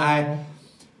 But I'm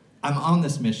on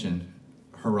this mission,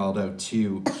 Geraldo,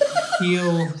 to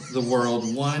heal the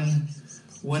world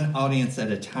one audience at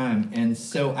a time. And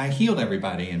so I healed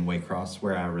everybody in Waycross,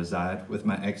 where I reside, with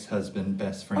my ex-husband,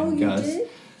 best friend, Gus. You did?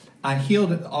 I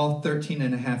healed all 13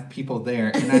 and a half people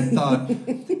there, and I thought,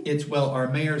 our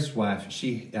mayor's wife,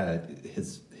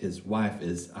 his wife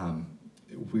is,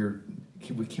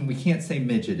 we can't say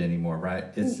midget anymore, right?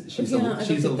 She's a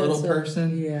little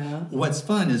person. Yeah. What's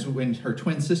fun is when her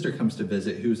twin sister comes to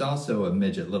visit, who's also a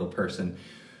midget little person,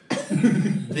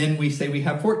 then we say we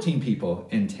have 14 people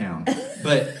in town.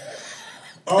 But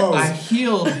I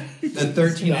healed the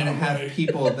 13 and a half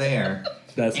people there.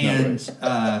 That's not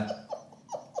right.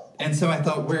 And so I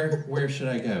thought, where should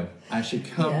I go? I should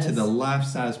come to the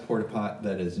life-size porta pot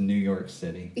that is New York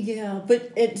City. Yeah,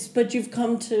 but you've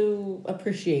come to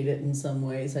appreciate it in some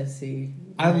ways. I see.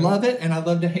 I love it, and I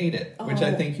love to hate it, which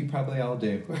I think you probably all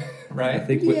do, right? I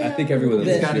think everyone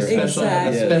It's got a special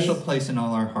Exactly. place in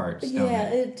all our hearts. Don't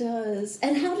It does.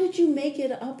 And how did you make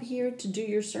it up here to do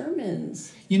your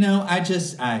sermons?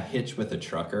 I hitch with a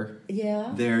trucker.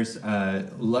 Yeah. There's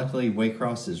luckily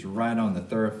Waycross is right on the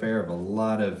thoroughfare of a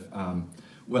lot of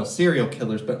serial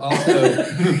killers, but also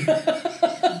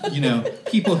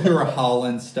people who are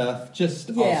hauling stuff,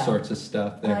 just all sorts of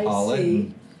stuff. They haul it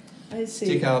and I see.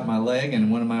 stick out my leg and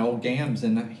one of my old gams,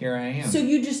 and here I am. So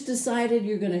you just decided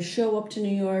you're going to show up to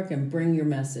New York and bring your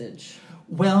message.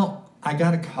 Well, I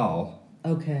got a call.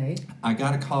 Okay. I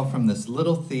got a call from this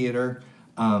little theater.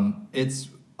 It's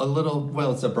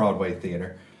a Broadway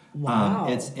theater. Wow.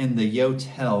 It's in the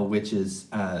Yotel, which is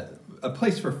a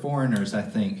place for foreigners, I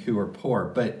think, who are poor.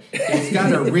 But it's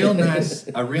got a real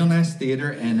nice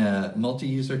theater and a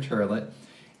multi-user toilet.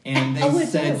 And they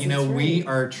said, we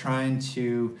are trying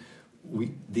to.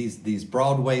 These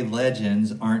Broadway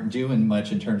legends aren't doing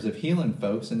much in terms of healing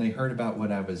folks, and they heard about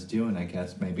what I was doing, I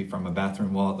guess, maybe from a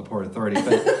bathroom wall at the Port Authority.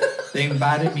 But they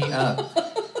invited me up,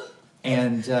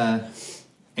 and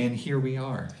here we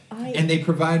are. Right. And they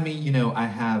provide me, I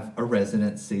have a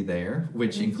residency there,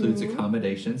 which includes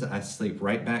accommodations. I sleep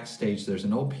right backstage. There's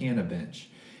an old piano bench.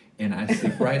 And I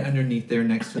sleep right underneath there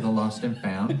next to the Lost and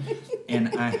Found. And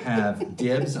I have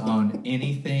dibs on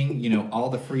anything, all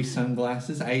the free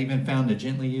sunglasses. I even found a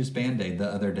gently used Band-Aid the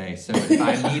other day. So if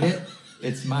I need it,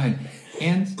 it's mine.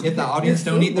 And if the audience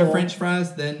don't eat their French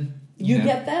fries, then... You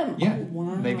get them. Yeah. Oh,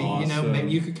 wow. Maybe, Awesome.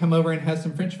 maybe you could come over and have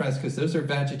some French fries because those are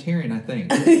vegetarian, I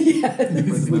think.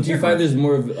 Yes. Would you find there's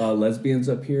more of lesbians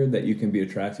up here that you can be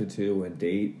attracted to and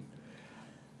date?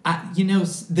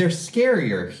 They're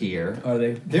scarier here. Are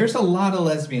they? There's a lot of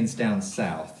lesbians down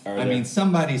south. Are I there? mean,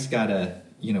 somebody's got to,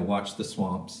 watch the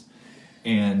swamps.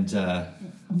 And,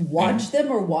 Watch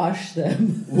them or wash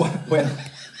them? well,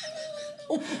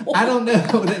 I don't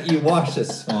know that you wash a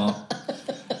swamp.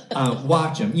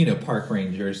 Watch them, park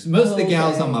rangers. Most of the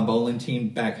gals Okay. on my bowling team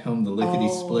back home, the lickety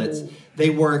splits, they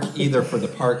work either for the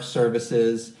park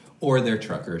services or they're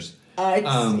truckers. I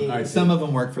see. Some of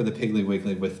them work for the Piggly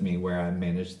Wiggly with me, where I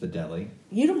manage the deli.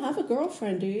 You don't have a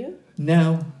girlfriend, do you?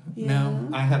 No, Yeah.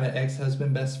 I have an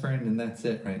ex-husband best friend, and that's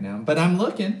it right now. But I'm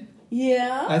looking.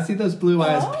 Yeah. I see those blue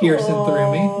eyes piercing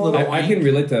through me. Little I wink. can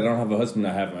relate to that. I don't have a husband.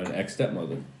 I have an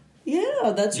ex-stepmother.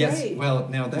 Yeah, that's Yes, right. well,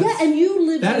 now that's... Yeah, and you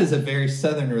live That in- is a very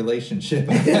southern relationship,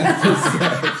 I have to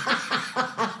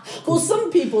say. Well,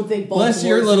 some people think Bless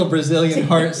your Baltimore's- little Brazilian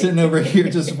heart sitting over here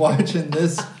just watching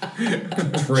this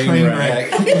Train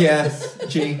wreck. Yes,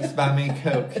 Jinx, buy me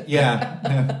Coke. Yeah,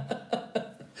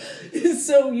 no.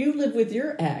 So you live with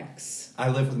your ex. I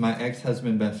live with my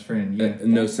ex-husband best friend. Yeah.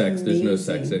 No That's sex. There's no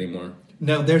amazing. sex anymore.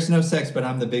 No, there's no sex, but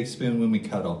I'm the big spoon when we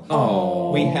cuddle.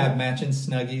 Oh. We have matching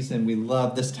Snuggies, and we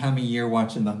love this time of year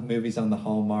watching the movies on the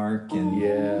Hallmark and,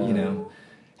 Yeah.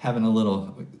 having a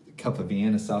little cup of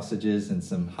Vienna sausages and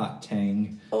some hot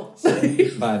tang. Oh.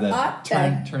 By the Hot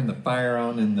tang. turn the fire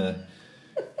on in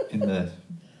the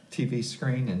TV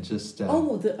screen and just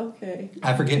Okay.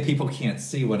 I forget people can't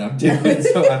see what I'm doing,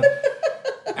 so I'm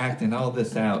acting all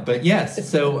this out. But yes,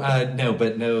 so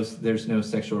there's no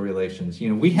sexual relations.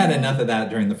 We had enough of that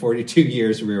during the 42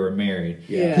 years we were married.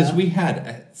 Yeah. Because we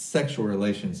had sexual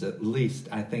relations at least,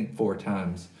 I think, 4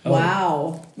 times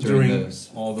Wow. during During those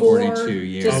all the 42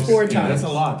 years. Just 4 Yeah, times.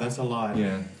 That's a lot.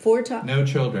 Yeah. 4 times. No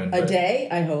children. A but day,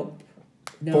 I hope.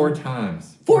 No. 4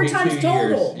 times. 4 times 42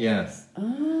 years, total? Yes.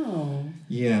 Oh.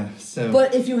 Yeah. So.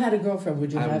 But if you had a girlfriend,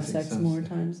 would you I would have think sex so. more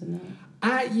times than that?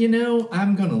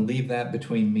 I'm going to leave that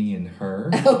between me and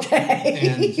her.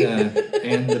 Okay.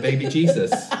 And the baby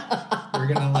Jesus. We're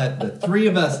going to let the 3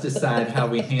 of us decide how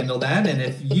we handle that. And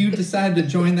if you decide to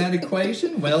join that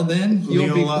equation, well, then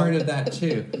you'll be Leola, part of that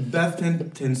too. Beth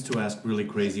tends to ask really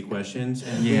crazy questions,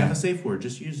 and we Yeah. have a safe word.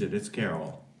 Just use it. It's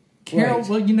Carol. Carol, Right.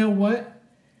 well, you know what?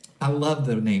 I love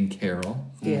the name Carol.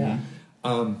 Yeah.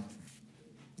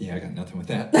 Yeah, I got nothing with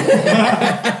that.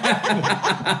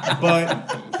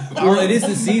 But Well, it is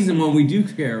the season when we do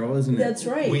Carol, isn't it? That's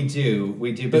right. We do. But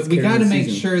It's we got to Carol make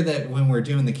season. sure that when we're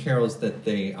doing the carols that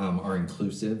they are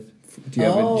inclusive. Do you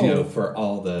have Oh. a For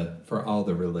all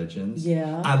the religions.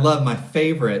 Yeah. I love my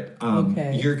favorite.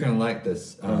 Okay. You're gonna like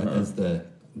this as the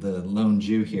lone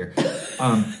Jew here.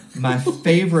 My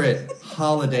favorite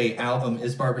holiday album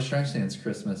is Barbra Streisand's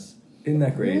Christmas Isn't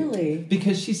that great? Really?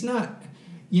 because she's not.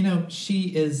 She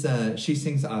is. She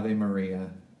sings Ave Maria.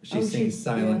 She Oh, sings she's-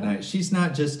 Silent yeah. Night. She's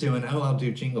not just doing. I'll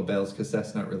do Jingle Bells because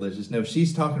that's not religious. No,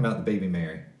 she's talking about the baby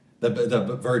Mary, the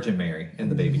Virgin Mary, and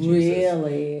the baby Jesus.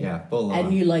 Really? Yeah, full on.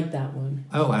 And you like that one?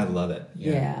 Oh, I love it.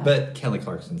 Yeah. But Kelly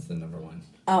Clarkson's the number 1.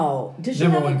 Oh, does she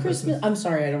Number have a one Christmas? Christmas. I'm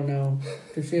sorry, I don't know.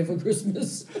 Does she have a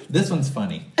Christmas? This one's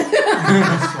funny.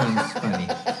 This one's funny.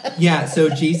 Yeah, so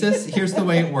Jesus, here's the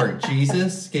way it worked.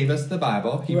 Jesus gave us the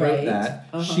Bible. He Right. wrote that.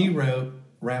 Uh-huh. She wrote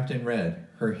Wrapped in Red,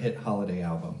 her hit holiday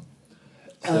album.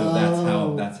 So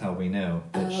Oh. that's how we know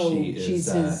that Oh, she is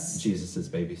Jesus. Jesus's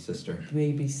baby sister.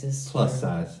 Baby sister. Plus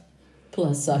size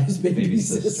Plus size baby,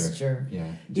 sister. Yeah.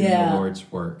 Doing Yeah. the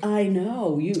Lord's work. I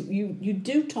know. You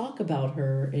do talk about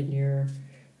her in your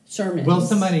sermons. Well,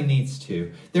 somebody needs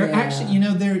to. They're Yeah. actually,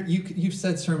 you've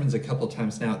said sermons a couple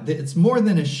times now. It's more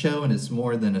than a show and it's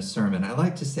more than a sermon. I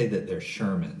like to say that they're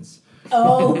Shermans.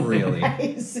 Oh, Really?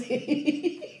 I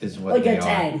see. Is what Like they a are.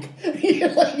 tank. You're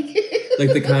like,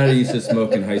 Like the kind I used to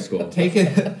smoke in high school. Take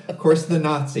it, of course, the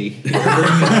Nazi. You're bringing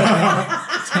up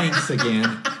tanks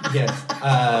again. Yes.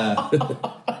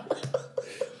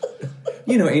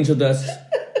 You know, angel dust.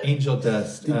 Angel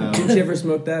dust. Did you ever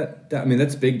smoke that? I mean,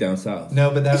 that's big down south.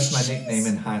 No, but that was my nickname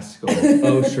in high school.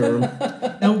 Oh, sure.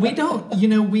 No, we don't.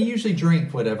 We usually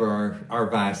drink whatever our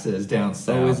vice is down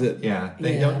south. Oh, is it? Yeah.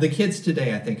 They Yeah. don't. The kids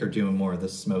today, I think, are doing more of the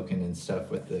smoking and stuff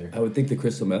with their. I would think the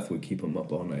crystal meth would keep them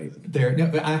up all night.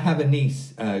 I have a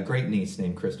niece, a great niece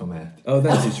named Crystal Meth. Oh,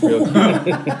 that's just real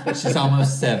cute. She's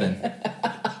almost 7.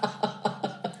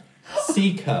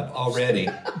 C cup already,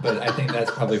 but I think that's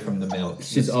probably from the milk.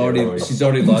 She's the already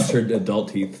steroids. lost her adult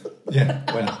teeth. Yeah,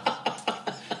 well,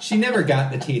 she never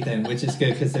got the teeth in, which is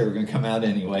good because they were going to come out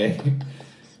anyway.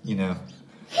 I'm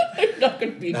not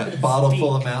going to be That bottle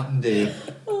full of Mountain Dew.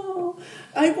 Oh,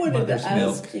 I wanted Mother's to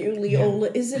ask milk. you,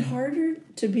 Leola, is it harder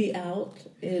to be out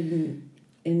in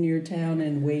your town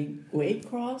in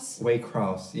Waycross?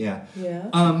 Waycross, yeah. Yeah.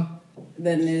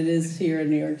 Than it is here in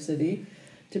New York City?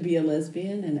 To be a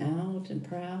lesbian and out and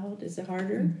proud? Is it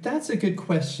harder? That's a good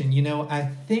question. I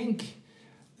think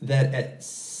that at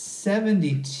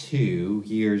 72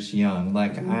 years young,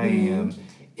 like I am,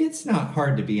 it's not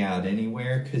hard to be out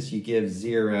anywhere because you give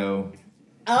zero,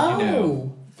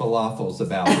 falafels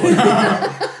about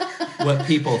what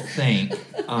people think.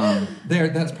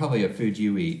 That's probably a food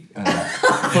you eat in Brazil.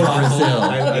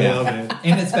 I love it.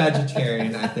 And it's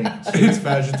vegetarian, I think. It's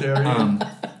vegetarian.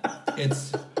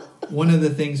 It's one of the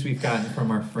things we've gotten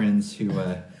from our friends who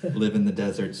live in the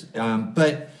deserts.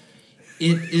 But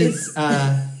it is,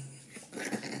 I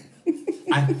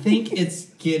think it's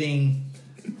getting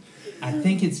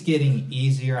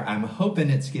easier. I'm hoping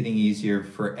it's getting easier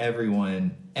for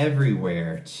everyone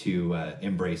everywhere to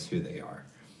embrace who they are.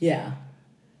 Yeah.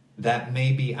 That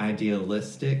may be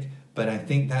idealistic, but I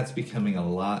think that's becoming a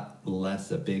lot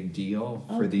less a big deal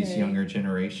for these Okay. younger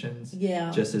generations.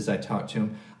 Yeah. Just as I talk to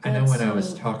them. I know That's when I was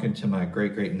so- talking to my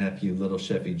great-great-nephew, Little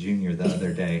Sheffy Jr., the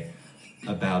other day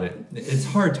about it. It's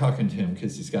hard talking to him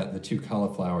because he's got the 2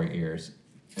 cauliflower ears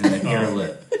and the hair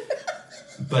lip.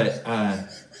 But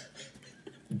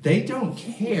they don't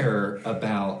care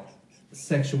about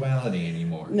sexuality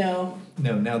anymore. No.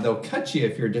 No, now they'll cut you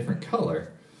if you're a different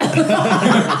color.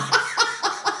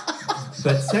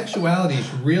 But sexuality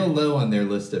is real low on their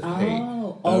list of hate.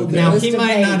 The Now list he of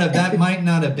might hate. not have. That might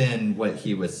not have been what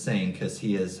he was saying because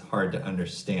he is hard to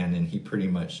understand and he pretty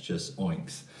much just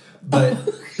oinks. But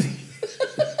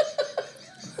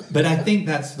but I think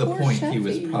that's the Poor point he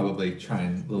was Sheffy. probably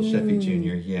trying. Little Sheffy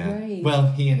Jr. Yeah. right. Well,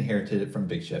 he inherited it from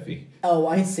Big Sheffy. Oh,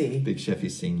 I see. Big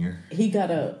Sheffy Senior. He got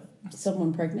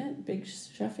someone pregnant, Big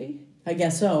Sheffy? I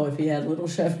guess so, if he had Little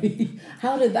Sheffy.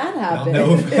 How did that I happen? don't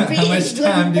know If he how much eats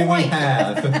time do little we boy.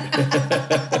 have.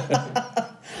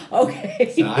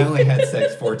 Okay. So I only had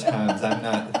sex 4 times. I'm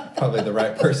not probably the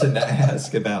right person to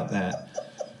ask about that.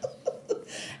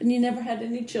 And you never had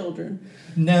any children.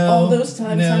 No, All those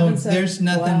times having sex? there's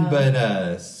nothing Wow.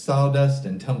 but sawdust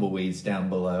and tumbleweeds down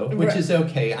below, which Right. is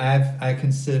okay. I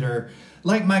consider,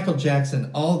 like Michael Jackson,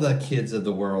 all the kids of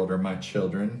the world are my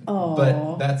children. Aw.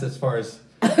 But that's as far as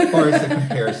the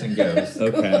comparison goes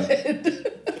Okay.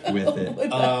 with it.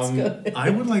 That's good. I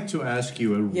would like to ask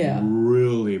you a Yeah.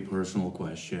 really personal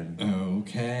question.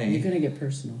 Okay. You're going to get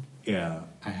personal. Yeah.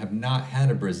 I have not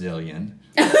had a Brazilian.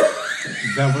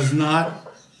 That was not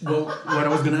what I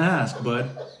was going to ask, but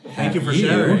thank you for Have you?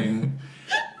 sharing.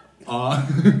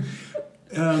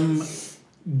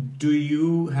 Do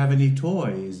you have any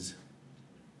toys?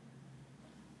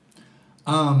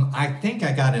 I think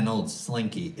I got an old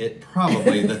Slinky.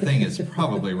 The thing is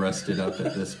probably rusted up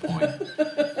at this point.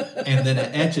 And then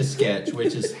an Etch-a-Sketch,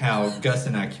 which is how Gus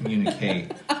and I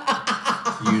communicate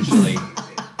usually.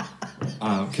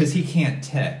 Because he can't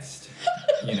text,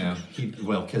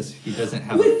 because he doesn't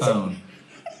have a phone.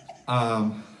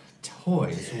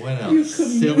 Toys, what else?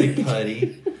 Silly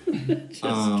putty.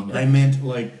 I meant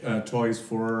like toys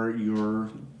for your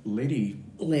lady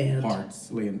Land.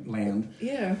 parts, land.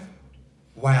 Yeah.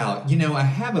 Wow, I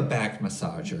have a back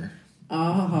massager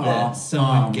that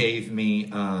someone gave me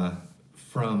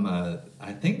from,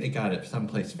 I think they got it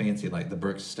someplace fancy like the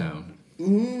Brookstone.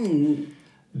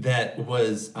 That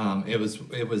was,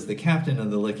 it was the captain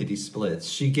of the Lickety Splits.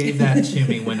 She gave that to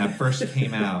me when I first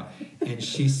came out, and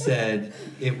she said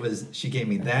she gave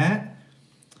me that.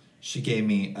 She gave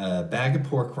me a bag of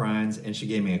pork rinds, and she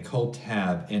gave me a cold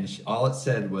tab, and all it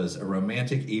said was a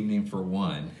romantic evening for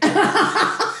one.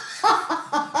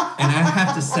 And I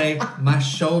have to say, my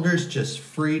shoulders just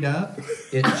freed up.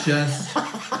 It just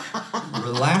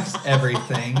relaxed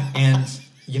everything, and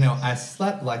I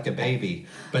slept like a baby.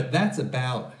 But that's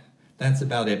about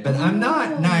it. But I'm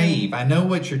not naive. I know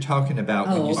what you're talking about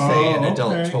when you say an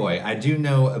adult okay. toy. I do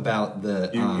know about the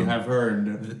You have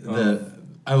heard the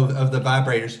of the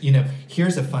vibrators.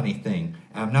 Here's a funny thing.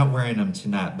 I'm not wearing them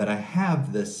tonight, but I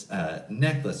have this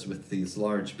necklace with these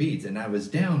large beads, and I was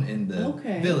down in the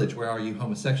village where all you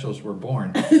homosexuals were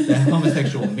born. The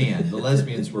homosexual men, the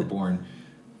lesbians were born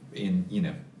in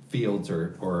fields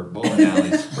or bowling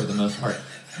alleys for the most part,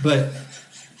 but.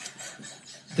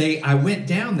 I went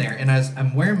down there and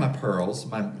I'm wearing my pearls,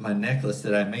 my necklace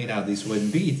that I made out of these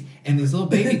wooden beads, and these little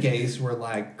baby gays were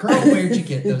like, "Girl, where'd you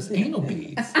get those anal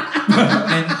beads?" And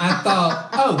I thought,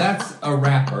 "Oh, that's a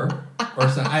rapper or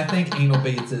something." I think anal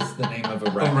beads is the name of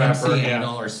a rapper, MC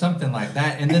Anal or something like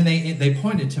that. And then they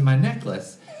pointed to my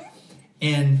necklace,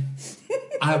 and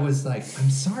I was like, "I'm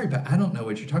sorry, but I don't know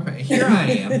what you're talking about." Here I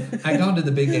am. I gone to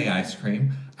the Big Gay Ice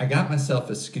Cream. I got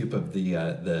myself a scoop of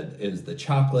it was the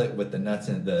chocolate with the nuts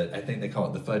in I think they call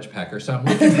it the fudge packer. So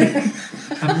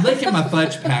I'm licking my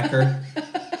fudge packer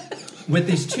with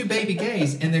these two baby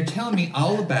gays, and they're telling me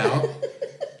all about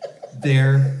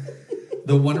the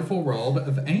wonderful world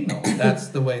of anal. That's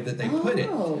the way that they put it.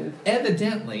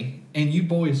 Evidently, and you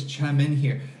boys chime in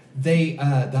here, the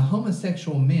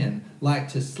homosexual men like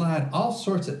to slide all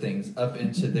sorts of things up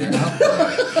into their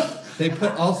outdoor. They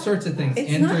put all sorts of things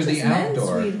in through the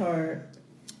outdoor. Men, sweetheart.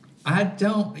 I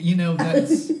don't,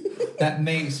 that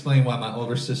may explain why my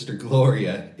older sister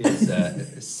Gloria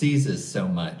seizes so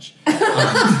much at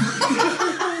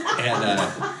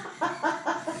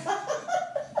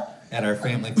our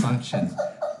family functions.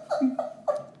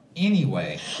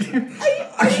 Anyway, there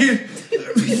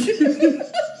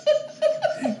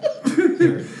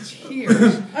are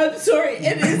tears. I'm sorry,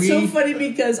 and it's so funny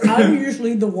because I'm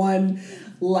usually the one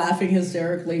laughing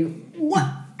hysterically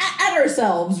at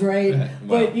ourselves, right?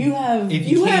 Well, but you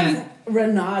have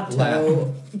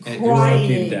Renato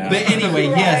crying. But anyway,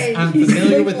 yes, I'm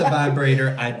familiar with the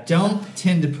vibrator. I don't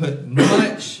tend to put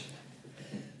much.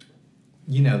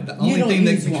 The only thing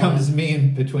that becomes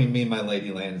between me and my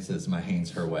lady Landis is my hands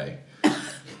her way.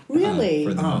 Really?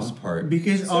 For the most part.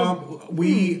 Because a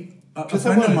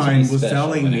friend of mine was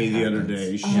telling me the other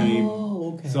day, she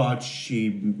thought she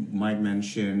might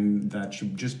mention that she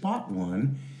just bought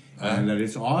one and that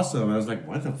it's awesome. I was like,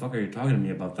 what the fuck are you talking to me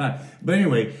about that? But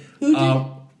anyway.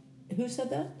 Who said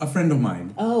that? A friend of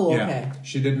mine. Oh, okay. Yeah,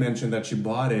 she did mention that she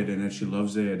bought it and that she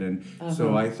loves it. And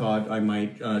so I thought I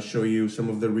might show you some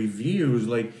of the reviews.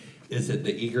 Like, is it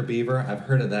the Eager Beaver? I've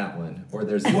heard of that one. Or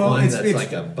there's one that's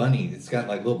like a bunny. It's got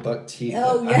like little buck teeth.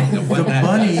 Oh, yeah. The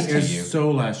bunny is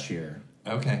so last year.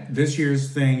 Okay. This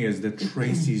year's thing is the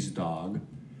Tracy's dog.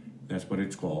 That's what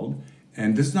it's called.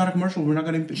 And this is not a commercial. We're not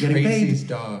going to get paid. Tracy's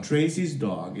dog. Tracy's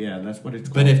dog. Yeah, that's what it's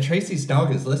called. But if Tracy's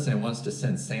dog is listening and wants to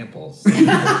send samples, now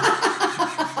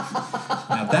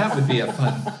that would be a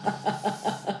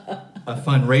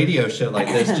fun radio show like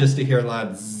this, just to hear a lot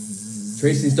of zzz.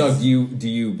 Tracy's dog. Do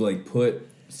you like put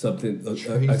something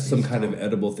some kind of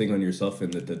edible thing on yourself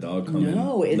and that the dog come in?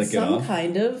 No, it's lick some it off?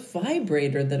 kind of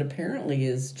vibrator that apparently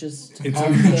is just. It's a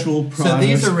mutual product. So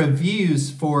these are reviews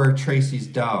for Tracy's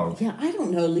dog. Yeah, I don't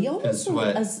know. Leona's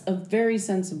a very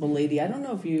sensible lady. I don't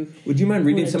know if you. Would you mind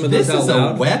reading some of those This out is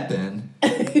loud? a weapon.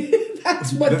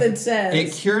 That's what that says.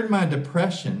 It cured my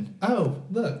depression. Oh,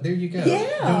 look, there you go.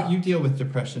 Yeah. Don't you deal with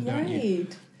depression, don't you?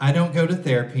 Right. I don't go to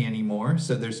therapy anymore,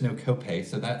 so there's no copay,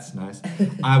 so that's nice.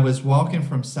 I was walking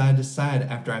from side to side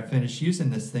after I finished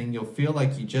using this thing. You'll feel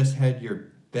like you just had your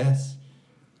best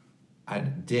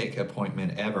dick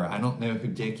appointment ever. I don't know who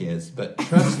Dick is, but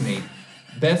trust me,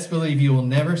 best believe you will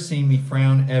never see me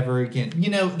frown ever again.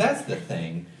 That's the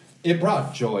thing. It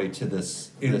brought joy to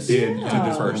this person.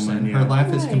 Yeah. Her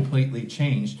life has completely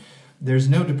changed. There's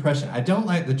no depression. I don't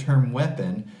like the term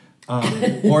weapon.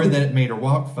 Or that it made her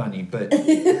walk funny, but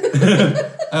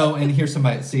oh, and here's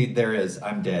somebody. See, there is.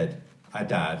 I'm dead. I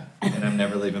died, and I'm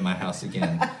never leaving my house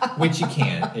again. Which you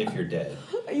can't if you're dead.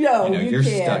 No, you're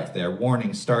can't. stuck there.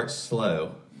 Warning: start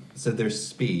slow. So there's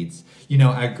speeds.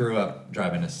 I grew up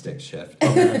driving a stick shift.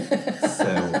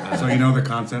 So you know the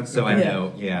concept. So I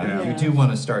know. Yeah, you do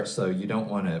want to start slow. You don't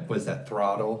want to. Was that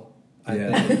throttle? I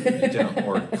think you don't,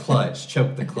 or clutch,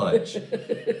 choke the clutch,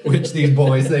 which these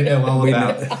boys, they know all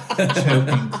about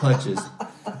choking clutches.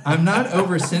 I'm not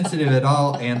oversensitive at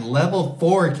all, and level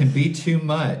 4 can be too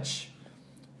much.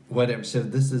 Whatever. So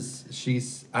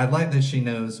I like that she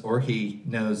knows, or he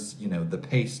knows, the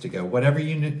pace to go. Whatever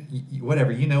you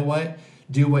know what?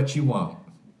 Do what you want.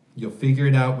 You'll figure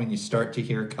it out when you start to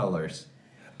hear colors.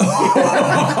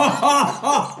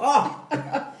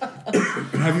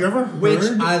 Have you ever heard? Which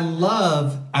I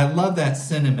love that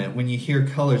sentiment when you hear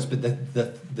colors, but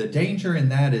the danger in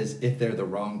that is if they're the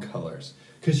wrong colors.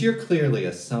 Because you're clearly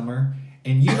a summer,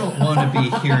 and you don't want to be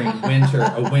hearing a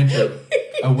winter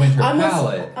a winter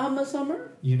palette. I'm a summer?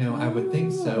 You know, I would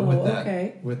think so with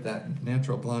that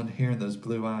natural blonde hair and those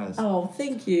blue eyes. Oh,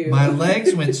 thank you. My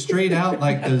legs went straight out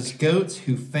like those goats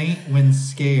who faint when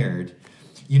scared.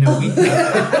 You know,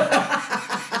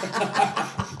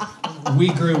 we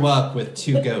grew up with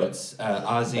two goats,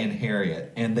 Ozzie and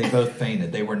Harriet, and they both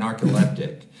fainted. They were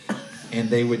narcoleptic,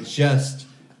 and they would just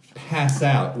pass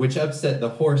out, which upset the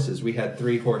horses. We had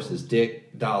 3 horses,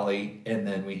 Dick, Dolly, and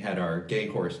then we had our gay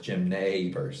horse, Jim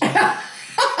Neighbors.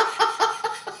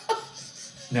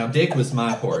 Now, Dick was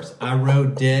my horse. I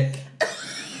rode Dick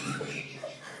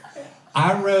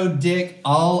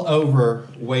all over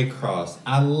Waycross.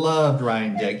 I loved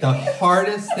riding Dick. The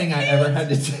hardest thing I ever had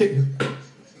to do.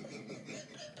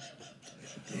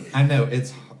 I know,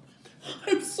 it's...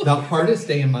 The hardest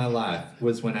day in my life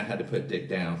was when I had to put Dick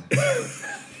down.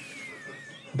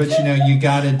 But, you know, you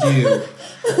gotta do...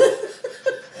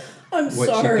 I'm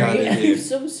sorry. I'm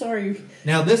so sorry.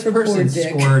 Now, this person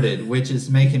squirted, which is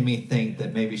making me think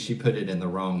that maybe she put it in the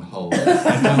wrong hole.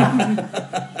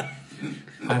 I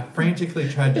frantically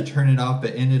tried to turn it off,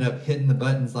 but ended up hitting the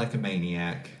buttons like a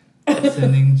maniac,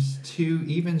 sending to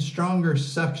even stronger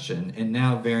suction and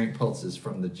now varying pulses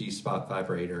from the G-spot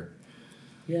vibrator.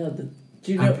 Yeah,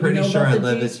 I'm pretty sure I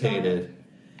levitated.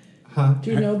 Huh?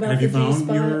 Do you know about the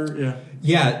G-spot?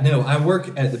 Yeah, no, I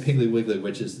work at the Piggly Wiggly,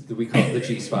 which is, we call it the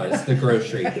G-spot. It's the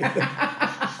grocery.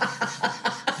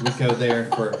 We go there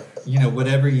for, you know,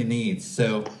 whatever you need.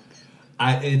 So,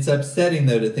 it's upsetting,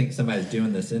 though, to think somebody's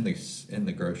doing this in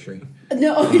the grocery.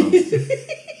 No.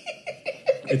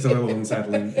 It's a little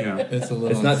unsettling, yeah. It's a little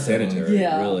It's not sanitary,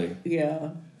 really.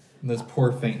 Yeah. And those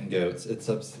poor fainting goats.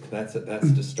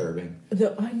 That's disturbing.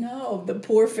 I know, the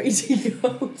poor fainting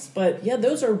goats. But, yeah,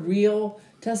 those are real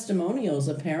testimonials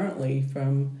apparently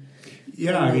from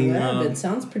I mean it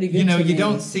sounds pretty good. You know, to you me.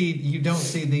 don't see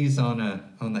these on the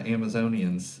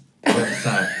Amazonians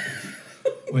website.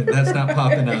 Wait, that's not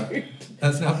popping up.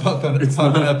 That's not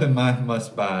popping up in my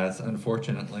must buys,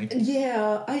 unfortunately.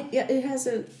 Yeah, it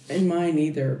hasn't in mine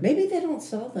either. Maybe they don't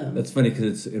sell them. That's funny because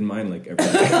it's in mine like every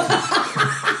day.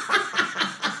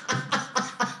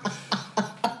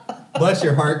 Bless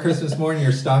your heart, Christmas morning,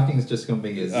 your stocking's just going to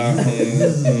be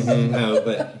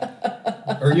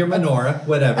or your menorah,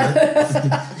 whatever.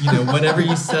 You know, whatever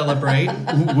you celebrate.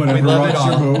 Whatever we love it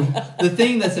all. your The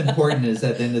thing that's important is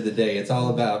at the end of the day, it's all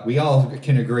about, we all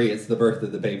can agree it's the birth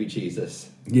of the baby Jesus.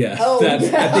 Yeah, I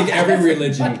think every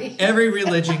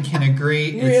religion can agree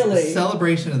it's Really? a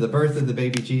celebration of the birth of the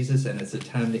baby Jesus, and it's a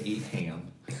time to eat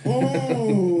ham.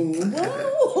 Well,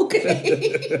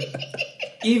 okay.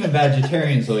 Even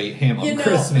vegetarians will eat ham on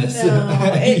Christmas.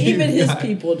 No, even his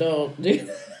people don't do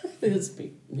his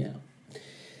people. Yeah.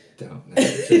 Don't.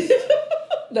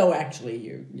 No, actually,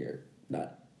 you're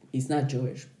not. He's not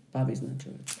Jewish. Bobby's not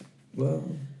Jewish. Well,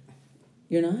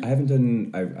 you're not. I haven't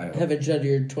done. I haven't done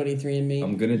your 23andMe.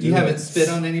 I'm gonna do. You haven't spit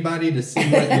on anybody to see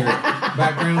what your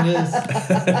background is.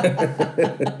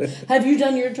 Have you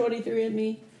done your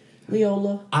 23andMe,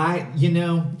 Leola?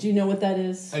 Do you know what that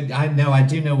is? I know. I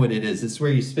do know what it is. It's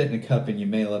where you spit in a cup and you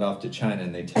mail it off to China,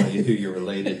 and they tell you who you're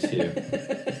related to.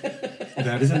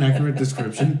 That is an accurate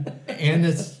description. And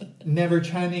it's never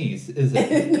Chinese, is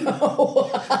it? No.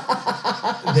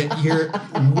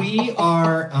 We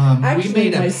are. Actually, we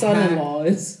made my son-in-law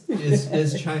is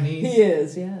Chinese. He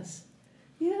is. Yes.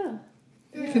 Yeah.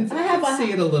 I can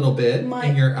see it a little bit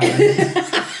in your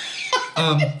eyes.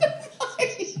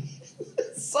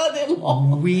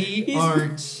 Son-in-law. We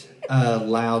aren't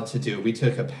allowed to do it. We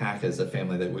took a pact as a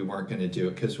family that we weren't going to do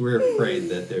it because we're afraid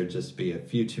that there'd just be a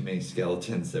few too many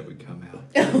skeletons that would come out.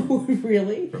 Oh,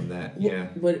 really? From that, yeah.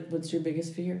 What's your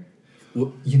biggest fear?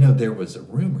 Well, there was a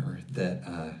rumor that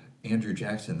Andrew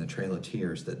Jackson, the Trail of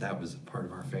Tears, that was a part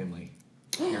of our family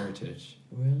heritage.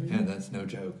 Really? Yeah, that's no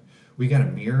joke. We got a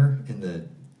mirror in the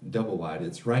double wide.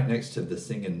 It's right next to the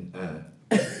singing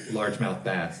largemouth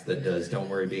bass that does "Don't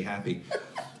Worry, Be Happy."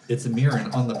 It's a mirror,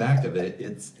 and on the back of it,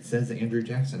 it says Andrew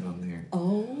Jackson on there.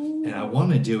 Oh. And I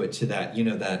want to do it to that,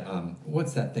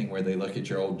 what's that thing where they look at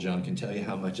your old junk and tell you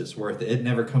how much it's worth? It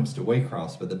never comes to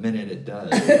Waycross, but the minute it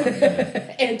does,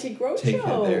 Antique Roadshow. Take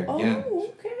it there. Oh, yeah.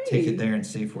 Okay. Take it there and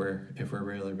see if we're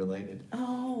really related.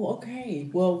 Oh, okay.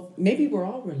 Well, maybe we're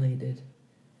all related.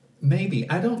 Maybe.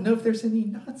 I don't know if there's any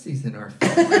Nazis in our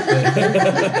family.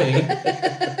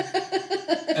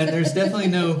 And there's definitely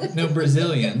no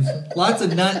Brazilians. Lots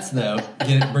of nuts, though.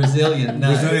 Get it? Brazilian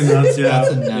nuts. Brazilian nuts, yeah.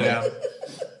 That's a nut. Yeah.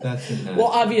 That's a nut. Well,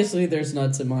 obviously there's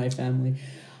nuts in my family.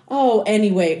 Oh,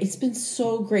 anyway, it's been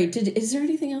so great. Is there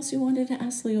anything else you wanted to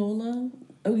ask Leola?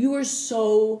 Oh, you were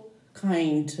so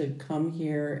kind to come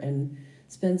here and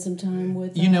spend some time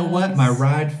with You know us. what? My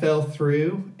ride fell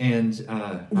through, and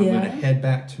I'm going to head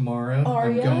back tomorrow.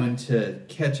 I'm going to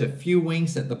catch a few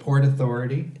winks at the Port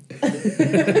Authority.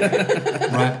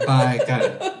 Right by,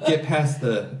 got get past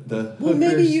the hookers. Well,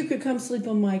 maybe you could come sleep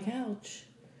on my couch.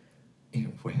 Yeah,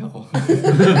 well.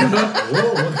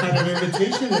 Whoa, what kind of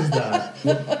invitation is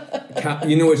that?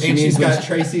 You know what she And means? she's got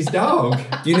Tracy's dog.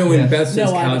 You know when Beth says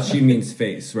No, I couch, don't. she means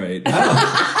face, right?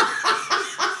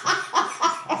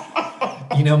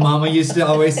 You know, Mama used to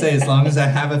always say, as long as I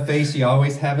have a face, you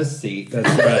always have a seat. That's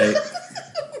right.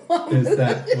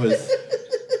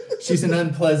 She's an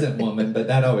unpleasant woman, but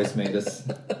that always made us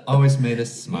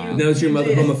smile. Now, is your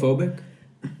mother homophobic?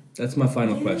 That's my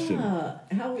final question.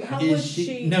 How Is was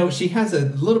she? No, she has a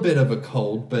little bit of a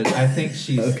cold, but I think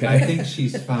she's Okay. I think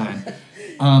she's fine.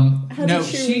 How No, did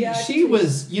she react she to-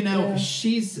 was, Yeah.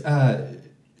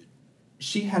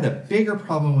 she had a bigger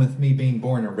problem with me being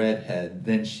born a redhead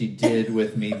than she did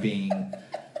with me being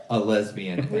a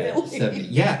lesbian at Really? 70.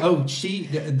 Yeah. Oh,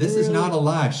 this is not a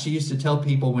lie. She used to tell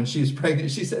people when she was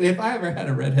pregnant, she said, if I ever had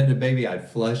a redheaded baby, I'd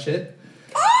flush it.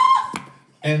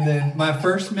 And then my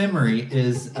first memory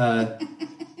is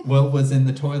what was in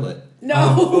the toilet.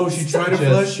 No. She tried to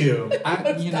flush you.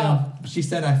 She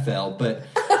said I fell, but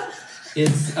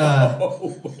it's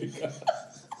Oh my God.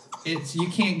 it's you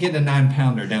can't get a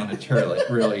 9-pounder down a toilet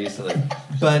really easily.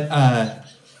 But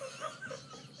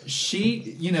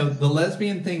she, the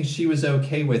lesbian thing she was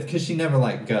okay with because she never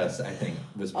liked Gus. I think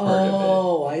was part of it.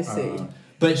 Oh, I see.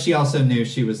 But she also knew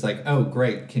she was like, oh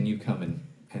great, can you come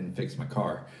and fix my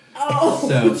car? Oh,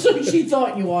 So- so she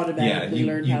thought you Yeah, automatically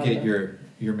learned you how get to.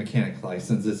 your mechanic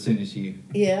license as soon as you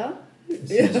Yeah. as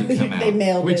soon as you come out. They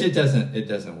mailed Which it. it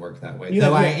doesn't work that way. You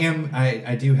Though have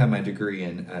I do have my degree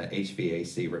in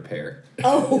HVAC repair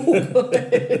Oh,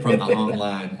 good. from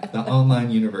the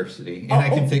online university, and I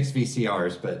can fix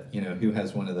VCRs. But who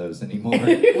has one of those anymore?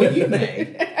 Well, you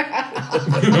may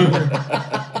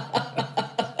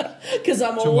Because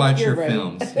I'm to old. watch you're your right.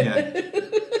 films. Yeah.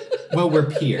 Well, we're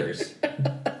peers.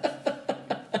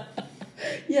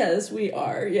 Yes, we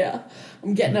are. Yeah.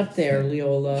 I'm getting up there,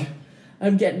 Leola.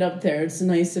 I'm getting up there. It's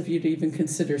nice of you to even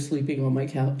consider sleeping on my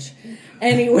couch.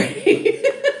 Anyway.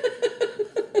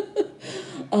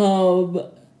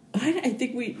 I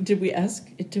think did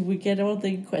we get all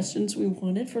the questions we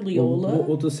wanted for Leola?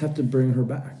 We'll just have to bring her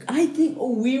back. I think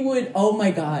we would. Oh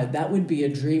my God, that would be a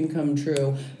dream come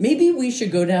true. Maybe we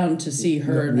should go down to see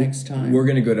her next time. We're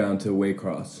gonna go down to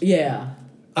Waycross. Yeah.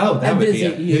 Oh, that And would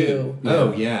visit be a you. hoot.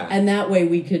 Oh yeah. And that way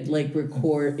we could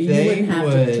record. You They wouldn't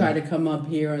have to would- try to come up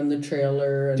here on the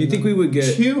trailer. And Do you think we would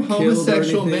get Two killed or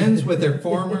homosexual anything? men with their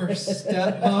former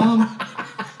stepmom.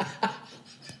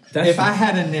 That's If I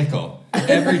had a nickel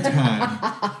every time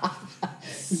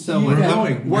someone You know.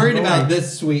 I'm worried about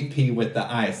this sweet pea with the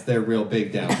ice. They're real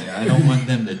big down there. I don't want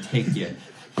them to take you.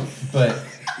 But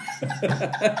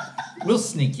we'll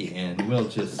sneak you in. We'll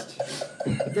just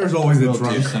There's always a do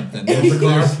trunk. something. The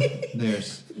car.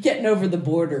 There's getting over the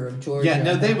border of Georgia. yeah,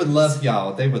 no, they would love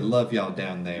y'all. They would love y'all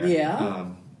down there. Yeah.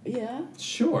 Yeah.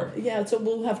 Sure. Yeah. So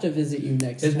we'll have to visit you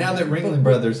next And time. now that Ringling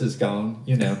Brothers is gone,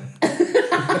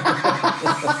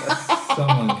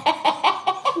 someone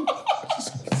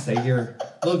just say your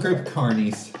little group of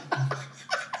carnies.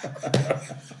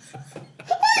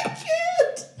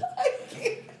 I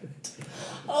can't.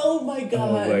 Oh my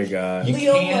God. Oh my God. You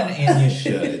Leola. can and you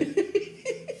should.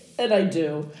 And I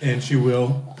do. And she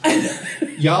will.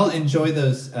 Y'all enjoy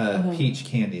those peach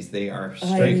candies. They are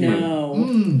straight know.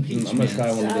 from peach I'm gonna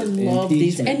try mints. one of I those. love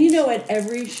these, Impeachment. and at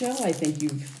every show, I think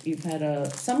you've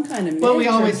had some kind of. Well, we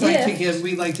miniature always like to gift. give.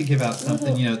 We like to give out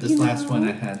something. Little, This last one,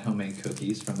 I had homemade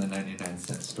cookies from the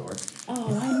 99-cent store.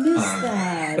 Oh, I missed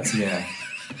that. Yeah,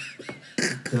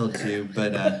 they'll do.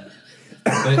 But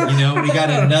we got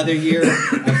another year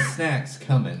of snacks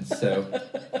coming. So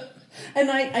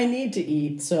And I need to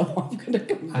eat, so I'm gonna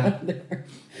come down there.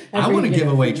 I want to Every give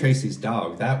away year. Tracy's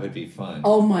dog. That would be fun.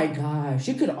 Oh my gosh,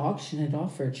 you could auction it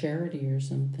off for a charity or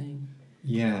something.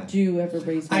 Yeah. Do you ever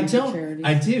raise I money for don't. charity?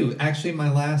 I do actually.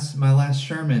 My last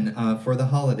Sherman for the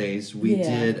holidays, we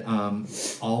did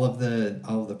all of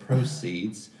the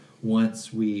proceeds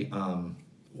once we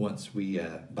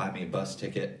buy me a bus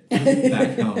ticket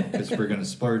back home because we're going to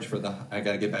splurge for I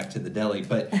got to get back to the deli.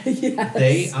 But Yes.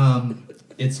 they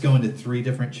it's going to 3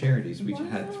 different charities. We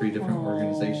had 3 different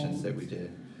organizations that we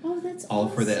did, Oh, that's all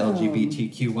for the awesome.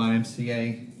 LGBTQ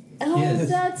YMCA. Oh, kids.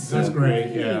 that's so That's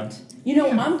great, yeah.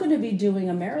 I'm going to be doing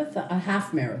a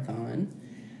half marathon,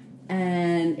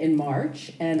 and in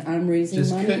March, and I'm raising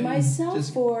Just money couldn't- myself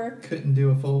just- for. Couldn't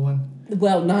do a full one.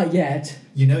 Well, not yet.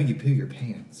 You poo your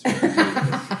pants.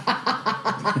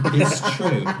 It's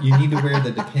true. You need to wear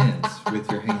the Depends with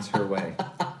your hands her way.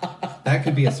 That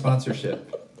could be a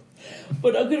sponsorship.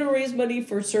 But I'm going to raise money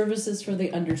for services for the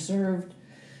underserved.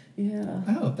 Yeah.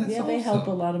 Oh, that's awesome. They help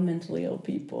a lot of mentally ill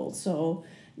people. So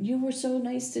you were so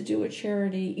nice to do a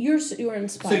charity. You're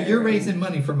inspired. So you're raising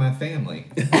money for my family,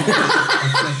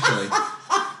 essentially,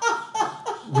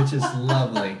 which is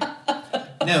lovely.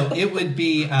 No, it would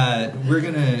be. We're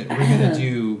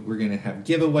gonna have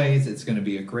giveaways. It's gonna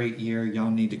be a great year.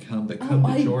 Y'all need to come, but come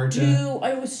to Georgia.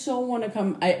 I would so want to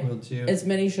come. We'll do as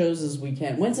many shows as we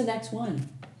can. When's the next one?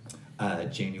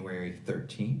 January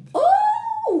 13th.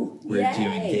 Oh, we're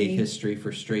doing gay history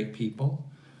for straight people.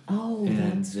 Oh, and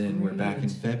that's then great. we're back in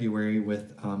February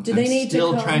with. Do they need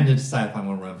still to come? trying to decide if I'm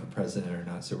going to run for president or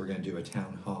not. So we're going to do a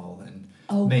town hall and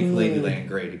make Ladyland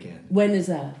great again. When is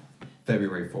that?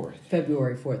 February 4th.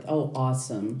 February 4th. Oh,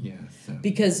 awesome. Yeah. So.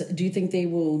 Because do you think they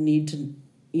will need to,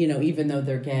 even though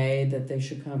they're gay, that they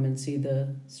should come and see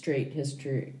the straight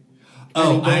history?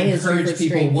 I encourage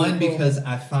people, because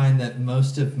I find that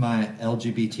most of my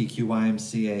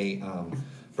LGBTQYMCA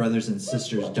brothers and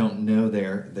sisters don't know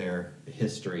their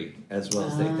history as well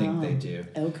as they think they do.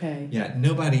 Okay. Yeah,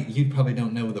 you probably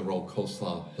don't know the role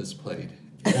coleslaw has played.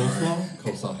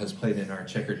 Coleslaw has played in our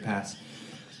checkered past.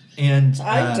 And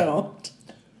I don't.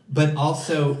 But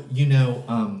also,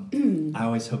 I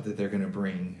always hope that they're going to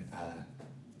bring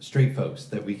straight folks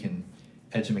that we can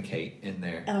educate in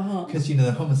there. Because,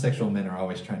 the homosexual men are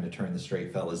always trying to turn the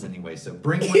straight fellas anyway. So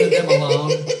bring one of them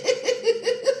along.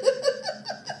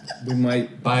 We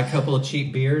might buy a couple of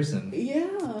cheap beers and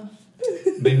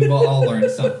maybe we'll all learn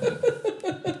something.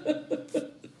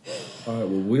 All right, well,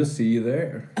 we'll see you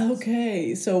there.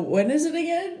 Okay, so when is it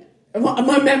again?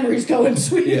 My memory's going,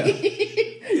 sweetie. Yeah.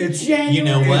 It's January. You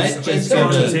know what? Just go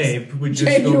to tape. We just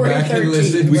January go back 13th. and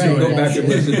listen. We can go back and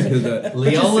listen to the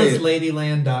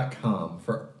LeolasLadyland.com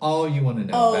for all you want to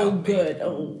know about me. Good.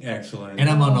 Oh, excellent. And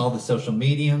I'm on all the social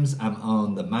mediums. I'm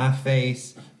on the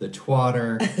MyFace, the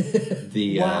Twitter,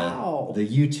 the the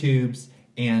YouTubes,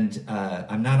 and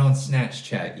I'm not on Snatch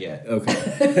Chat yet.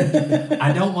 Okay.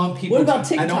 I don't want people. What about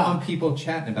TikTok? I don't want people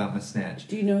chatting about my Snatch.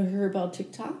 do you know her about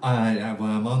TikTok?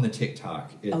 I'm on the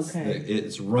TikTok.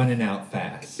 It's running out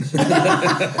fast.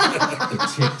 The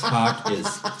TikTok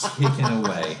is ticking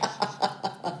away.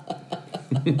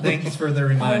 Thanks for the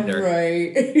reminder. All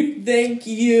right. Thank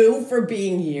you for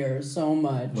being here so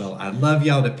much. Well, I love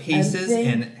y'all to pieces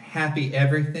and happy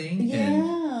everything. Yeah.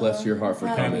 And bless your heart for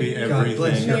coming. Happy God everything.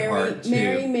 bless your heart,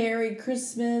 too. Merry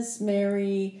Christmas.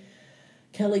 Merry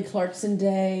Kelly Clarkson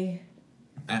Day.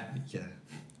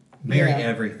 Merry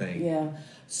everything. Yeah.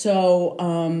 So,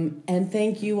 and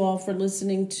thank you all for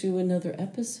listening to another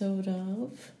episode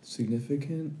of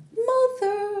Significant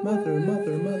Mother.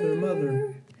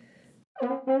 Mother.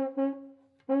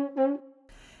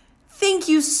 Thank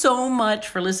you so much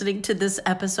for listening to this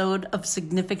episode of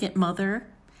Significant Mother.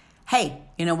 Hey,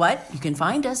 you know what? You can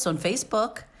find us on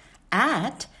Facebook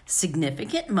at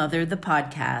Significant Mother, the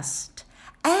podcast.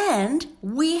 And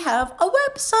we have a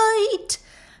website,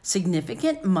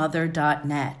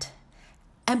 significantmother.net.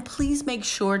 And please make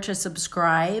sure to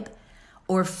subscribe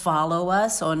or follow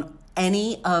us on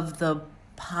any of the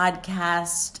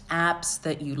podcast apps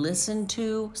that you listen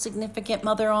to Significant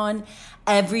Mother on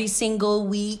every single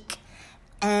week.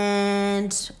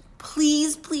 And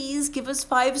please give us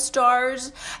 5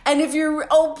 stars. And if you're,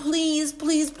 please,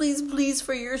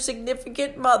 for your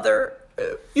significant mother,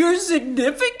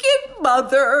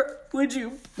 would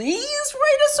you please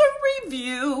write us a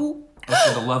review?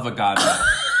 Oh, for the love of God.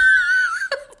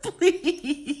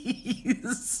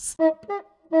 Please.